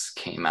foolishness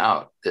came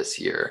out this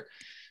year.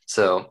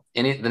 So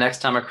the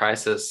next time a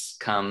crisis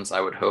comes,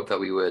 I would hope that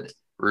we would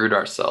root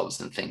ourselves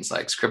in things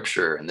like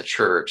scripture and the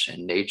church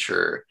and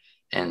nature,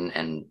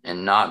 and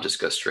not just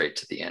go straight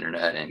to the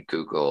internet and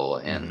Google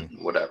and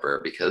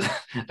whatever, because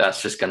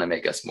that's just going to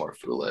make us more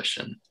foolish.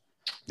 And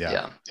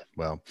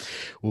Well,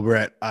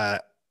 Brett,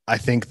 I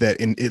think that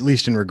at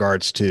least in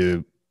regards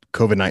to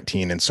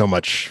COVID-19 and so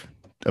much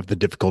of the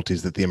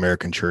difficulties that the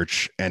American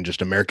church and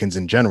just Americans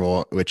in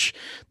general, which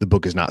the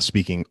book is not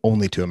speaking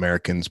only to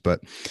Americans,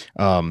 but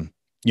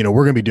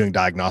we're going to be doing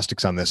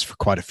diagnostics on this for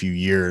quite a few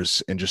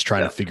years and just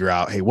trying to figure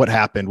out, hey, what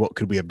happened? What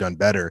could we have done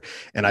better?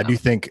 And I do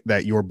think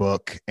that your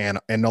book and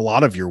a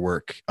lot of your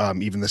work,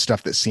 even the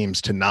stuff that seems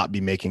to not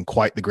be making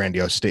quite the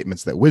grandiose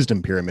statements that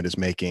Wisdom Pyramid is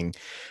making,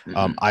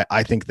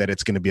 I think that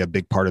it's going to be a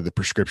big part of the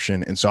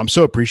prescription. And so I'm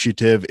so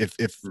appreciative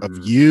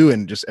of you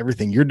and just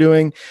everything you're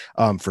doing.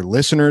 For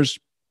listeners,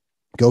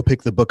 go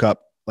pick the book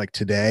up. Like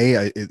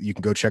today, you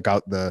can go check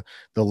out the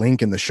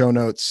link in the show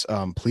notes.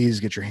 Please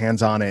get your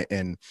hands on it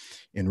and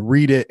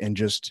read it, and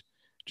just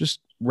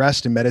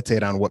rest and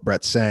meditate on what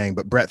Brett's saying.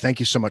 But Brett, thank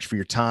you so much for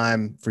your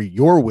time, for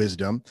your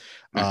wisdom,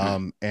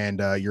 and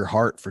your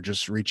heart for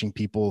just reaching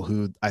people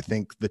who I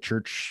think the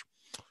church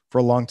for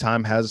a long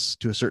time has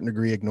to a certain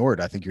degree ignored.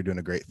 I think you're doing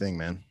a great thing,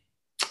 man.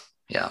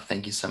 Yeah.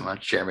 Thank you so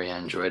much, Jeremy. I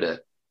enjoyed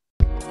it.